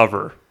the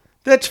cover.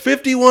 That's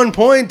 51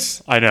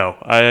 points. I know.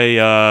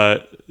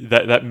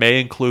 That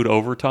may include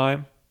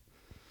overtime,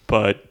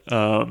 but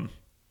I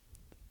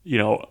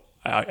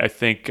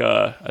think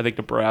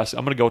Nebraska.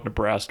 I'm going to go with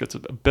Nebraska. It's a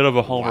bit of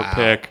a homer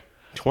pick.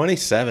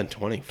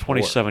 27-24.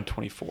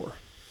 27-24.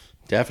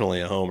 Definitely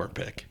a homer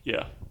pick.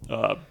 Yeah.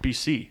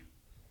 BC.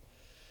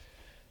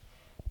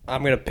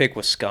 I'm going to pick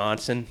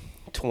Wisconsin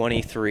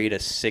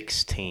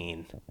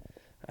 23-16.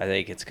 I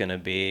think it's going to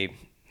be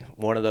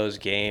one of those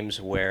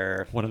games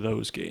where one of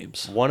those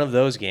games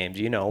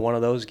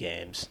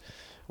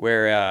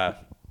where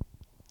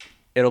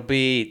it'll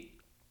be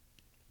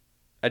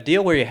a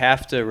deal where you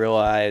have to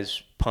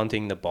realize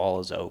punting the ball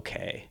is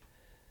okay.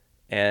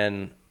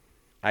 And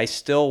I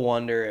still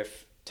wonder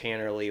if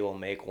Tanner Lee will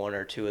make one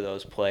or two of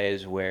those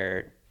plays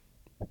where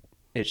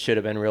it should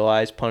have been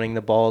realized punting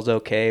the ball is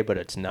okay, but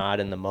it's not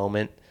in the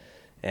moment,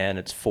 and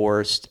it's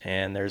forced,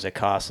 and there's a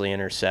costly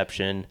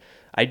interception.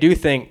 I do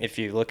think if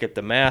you look at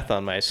the math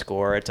on my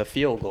score, it's a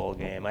field goal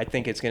game. I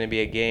think it's going to be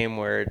a game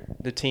where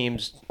the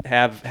teams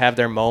have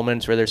their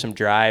moments where there's some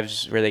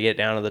drives where they get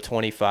down to the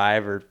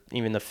 25 or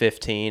even the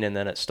 15 and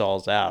then it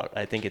stalls out.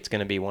 I think it's going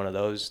to be one of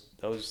those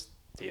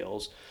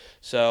deals.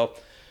 So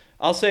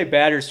I'll say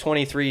Badgers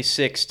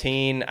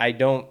 23-16.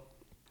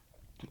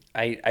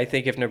 I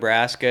think if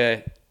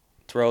Nebraska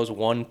throws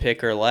one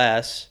pick or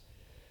less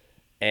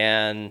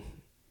and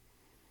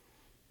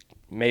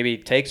maybe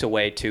takes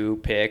away two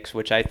picks,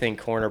 which I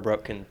think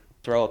Cornerbrook can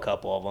throw a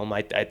couple of them.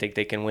 I think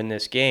they can win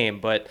this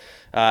game. But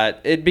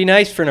it'd be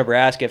nice for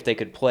Nebraska if they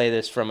could play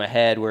this from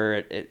ahead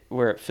where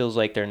it feels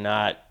like they're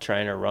not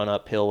trying to run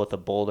uphill with a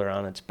boulder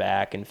on its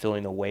back and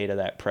feeling the weight of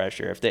that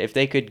pressure. If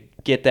they could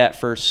get that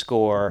first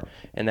score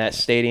and that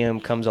stadium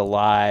comes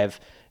alive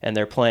and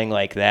they're playing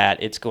like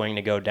that, it's going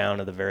to go down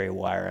to the very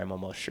wire. I'm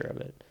almost sure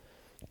of it.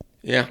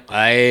 Yeah,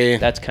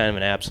 That's kind of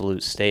an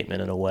absolute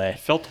statement in a way. I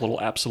felt a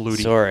little absolute.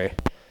 Sorry.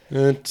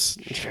 It's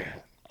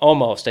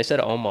Almost. I said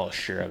almost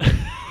sure of it.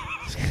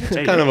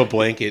 kind of a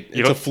blanket.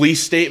 It's a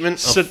fleece statement.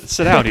 Sit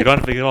down. You don't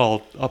have to get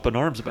all up in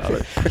arms about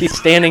it. He's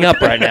standing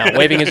up right now,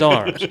 waving his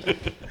arms.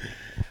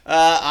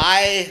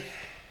 I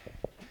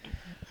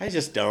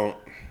just don't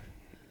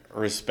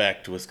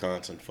respect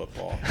Wisconsin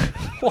football.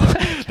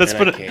 That's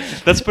been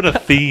a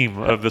theme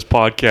of this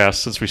podcast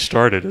since we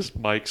started. Is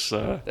Mike's?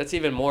 That's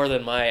even more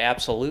than my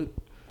absolute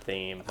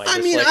theme.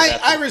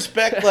 I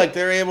respect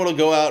they're able to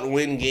go out and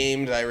win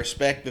games. I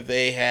respect that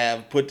they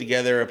have put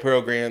together a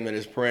program that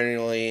is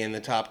perennially in the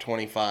top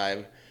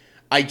 25.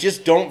 I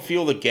just don't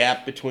feel the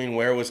gap between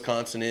where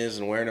Wisconsin is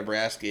and where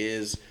Nebraska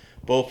is,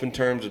 both in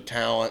terms of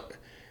talent,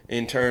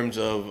 in terms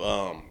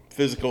of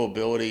physical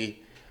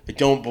ability. I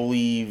don't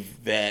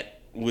believe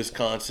that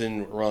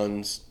Wisconsin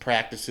runs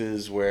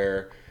practices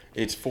where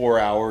it's 4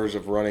 hours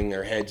of running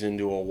their heads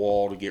into a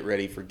wall to get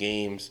ready for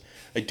games.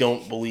 I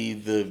don't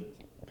believe the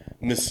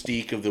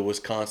mystique of the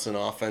Wisconsin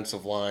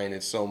offensive line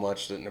is so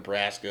much that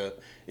Nebraska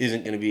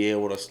isn't going to be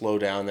able to slow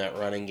down that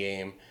running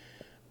game.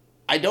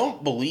 I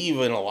don't believe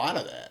in a lot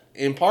of that,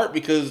 in part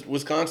because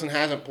Wisconsin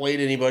hasn't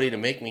played anybody to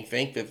make me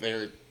think that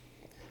they're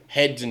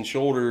heads and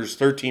shoulders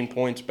 13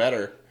 points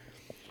better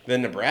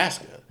than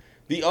Nebraska.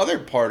 The other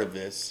part of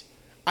this,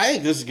 I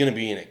think this is going to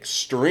be an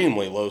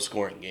extremely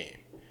low-scoring game.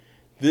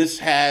 This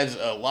has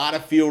a lot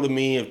of feel to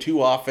me of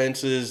two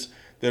offenses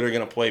that are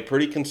going to play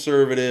pretty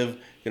conservative,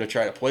 going to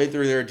try to play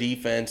through their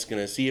defense,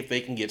 going to see if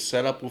they can get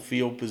set up with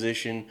field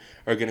position,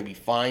 are going to be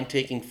fine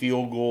taking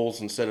field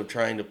goals instead of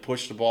trying to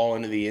push the ball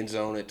into the end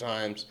zone at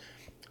times.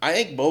 I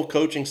think both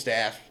coaching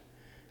staff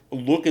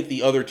look at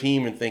the other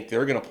team and think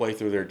they're going to play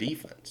through their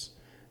defense.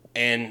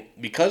 And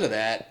because of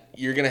that,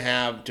 you're going to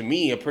have, to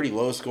me, a pretty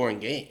low-scoring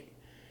game.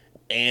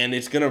 And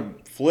it's going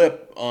to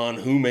flip on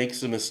who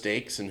makes the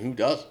mistakes and who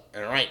doesn't.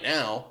 And right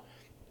now,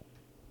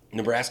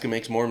 Nebraska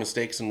makes more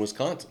mistakes than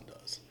Wisconsin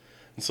does.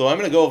 And so I'm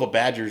going to go with a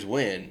Badgers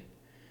win,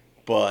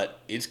 but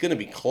it's going to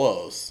be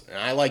close. And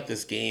I like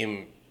this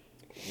game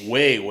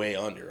way, way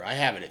under. I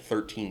have it at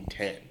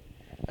 13-10.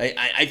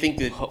 I think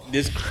that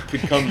this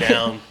could come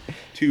down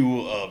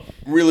to a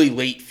really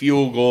late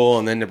field goal,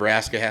 and then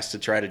Nebraska has to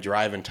try to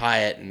drive and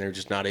tie it, and they're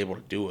just not able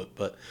to do it.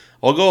 But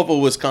I'll go with a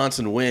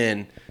Wisconsin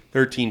win,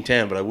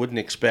 13-10, but I wouldn't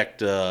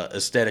expect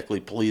aesthetically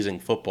pleasing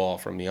football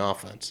from the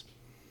offense.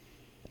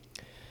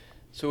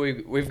 So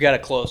we've got a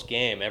close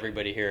game.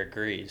 Everybody here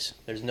agrees.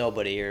 There's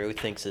nobody here who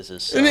thinks this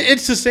is And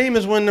it's the same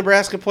as when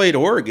Nebraska played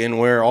Oregon,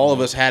 where all of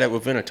us had it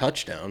within a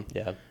touchdown.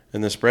 Yeah.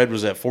 And the spread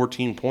was at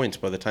 14 points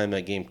by the time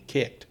that game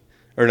kicked.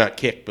 Or not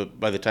kicked, but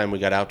by the time we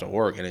got out to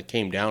Oregon, it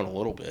came down a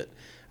little bit.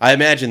 I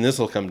imagine this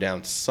will come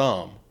down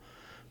some.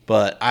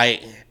 But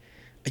I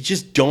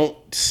just don't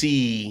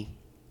see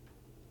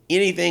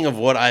anything of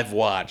what I've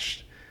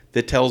watched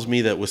that tells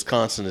me that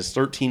Wisconsin is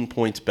 13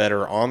 points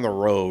better on the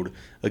road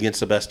against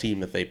the best team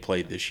that they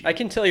played this year. I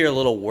can tell you're a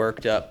little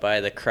worked up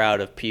by the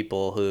crowd of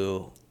people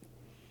who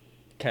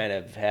kind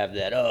of have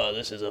that, oh,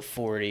 this is a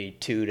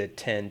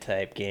 42-10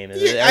 type game.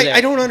 Yeah, I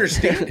don't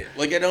understand it.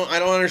 Like I don't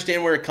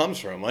understand where it comes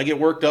from. I get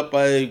worked up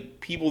by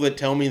people that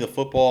tell me the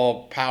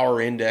football power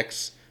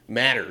index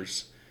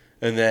matters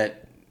and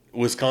that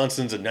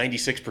Wisconsin's a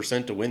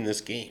 96% to win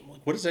this game.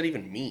 Like, what does that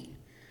even mean?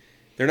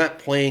 They're not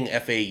playing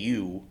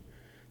FAU.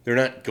 They're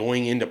not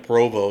going into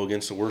Provo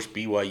against the worst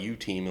BYU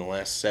team in the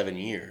last 7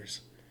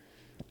 years.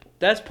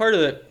 That's part of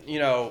the,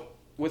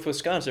 with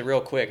Wisconsin, real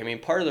quick, I mean,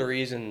 part of the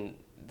reason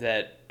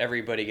that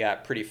everybody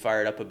got pretty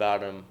fired up about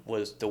them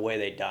was the way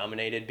they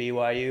dominated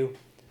BYU.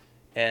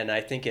 And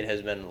I think it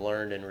has been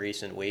learned in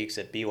recent weeks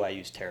that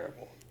BYU's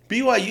terrible.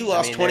 BYU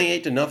lost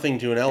 28-0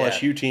 to an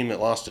LSU team that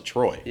lost to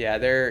Troy. Yeah,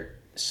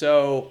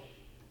 so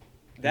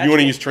you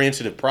want to use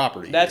transitive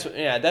property.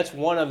 That's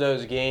one of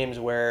those games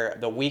where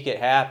the week it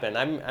happened,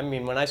 I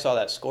mean, when I saw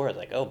that score, I was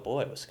like, oh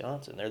boy,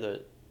 Wisconsin,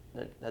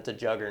 that's a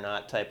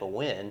juggernaut type of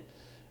win.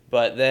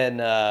 But then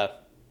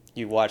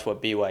you watch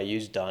what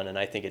BYU's done, and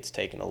I think it's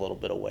taken a little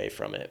bit away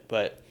from it.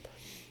 But,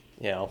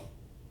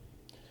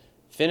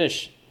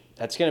 finish,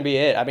 that's going to be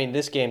it. I mean,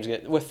 this game's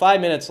good. With 5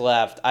 minutes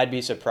left, I'd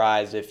be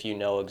surprised if you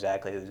know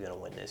exactly who's going to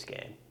win this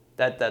game.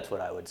 That's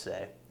what I would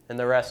say. And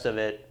the rest of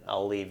it,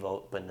 I'll leave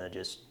open to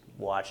just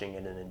watching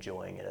it and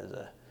enjoying it as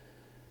a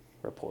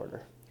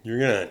reporter. You're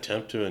going to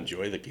attempt to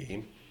enjoy the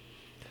game?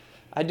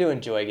 I do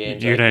enjoy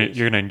games. You're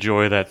gonna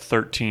enjoy that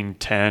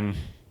 13-10.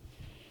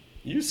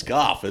 You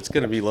scoff. It's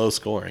going to be low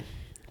scoring.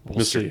 We'll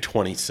Mr. see.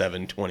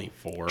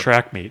 27-24.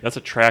 Track meet. That's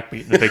a track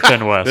meet in the Big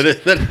Ten West.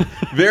 that is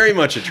very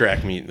much a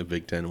track meet in the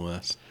Big Ten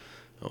West.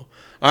 So,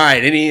 all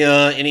right.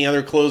 Any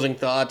other closing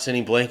thoughts?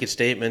 Any blanket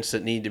statements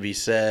that need to be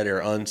said or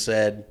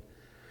unsaid?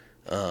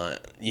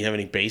 You have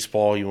any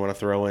baseball you want to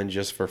throw in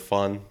just for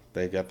fun?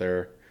 They got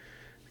their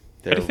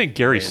How do you think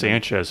Gary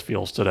Sanchez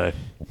feels today?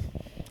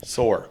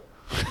 sore.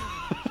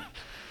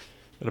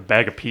 Got a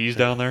bag of peas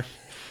down there?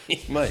 He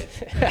might.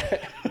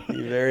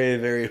 He very,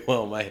 very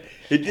well might.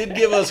 It did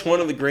give us one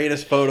of the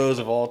greatest photos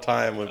of all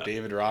time with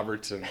David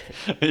Robertson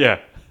Yeah.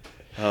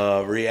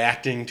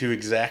 reacting to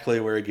exactly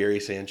where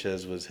Gary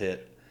Sanchez was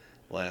hit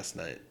last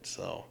night.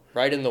 So,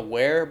 Right in the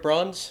where,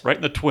 Bruns? Right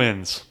in the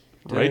twins.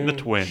 Right in the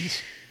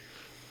twins.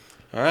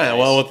 all right. Nice.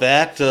 Well, with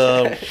that,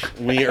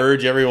 we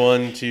urge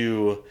everyone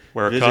to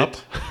Wear a visit, cup.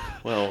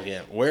 Well,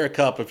 yeah, wear a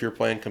cup if you're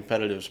playing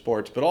competitive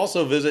sports, but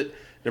also visit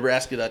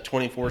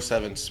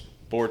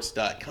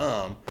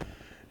Nebraska.247sports.com.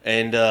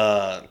 And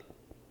I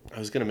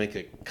was going to make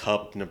a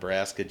Cup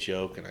Nebraska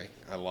joke, and I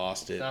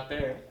lost it. Not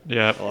there.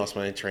 Yeah. I lost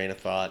my train of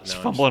thought. It's Now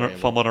I'm fumbling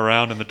scrambling.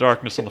 around in the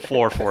darkness on the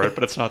floor for it,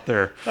 but it's not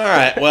there. All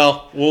right,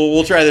 well,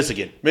 we'll try this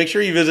again. Make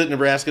sure you visit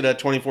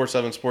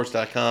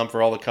Nebraska.247sports.com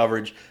for all the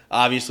coverage.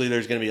 Obviously,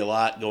 there's going to be a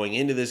lot going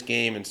into this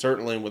game, and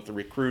certainly with the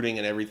recruiting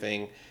and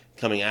everything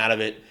coming out of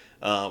it,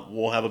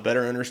 we'll have a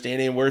better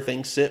understanding of where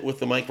things sit with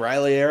the Mike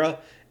Riley era,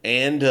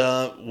 and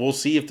we'll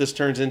see if this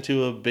turns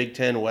into a Big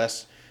Ten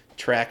West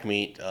track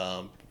meet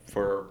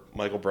for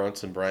Michael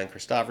Brunson and Brian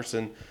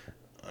Christopherson.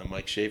 I'm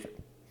Mike Schaefer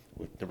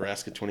with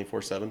Nebraska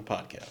 24/7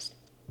 Podcast.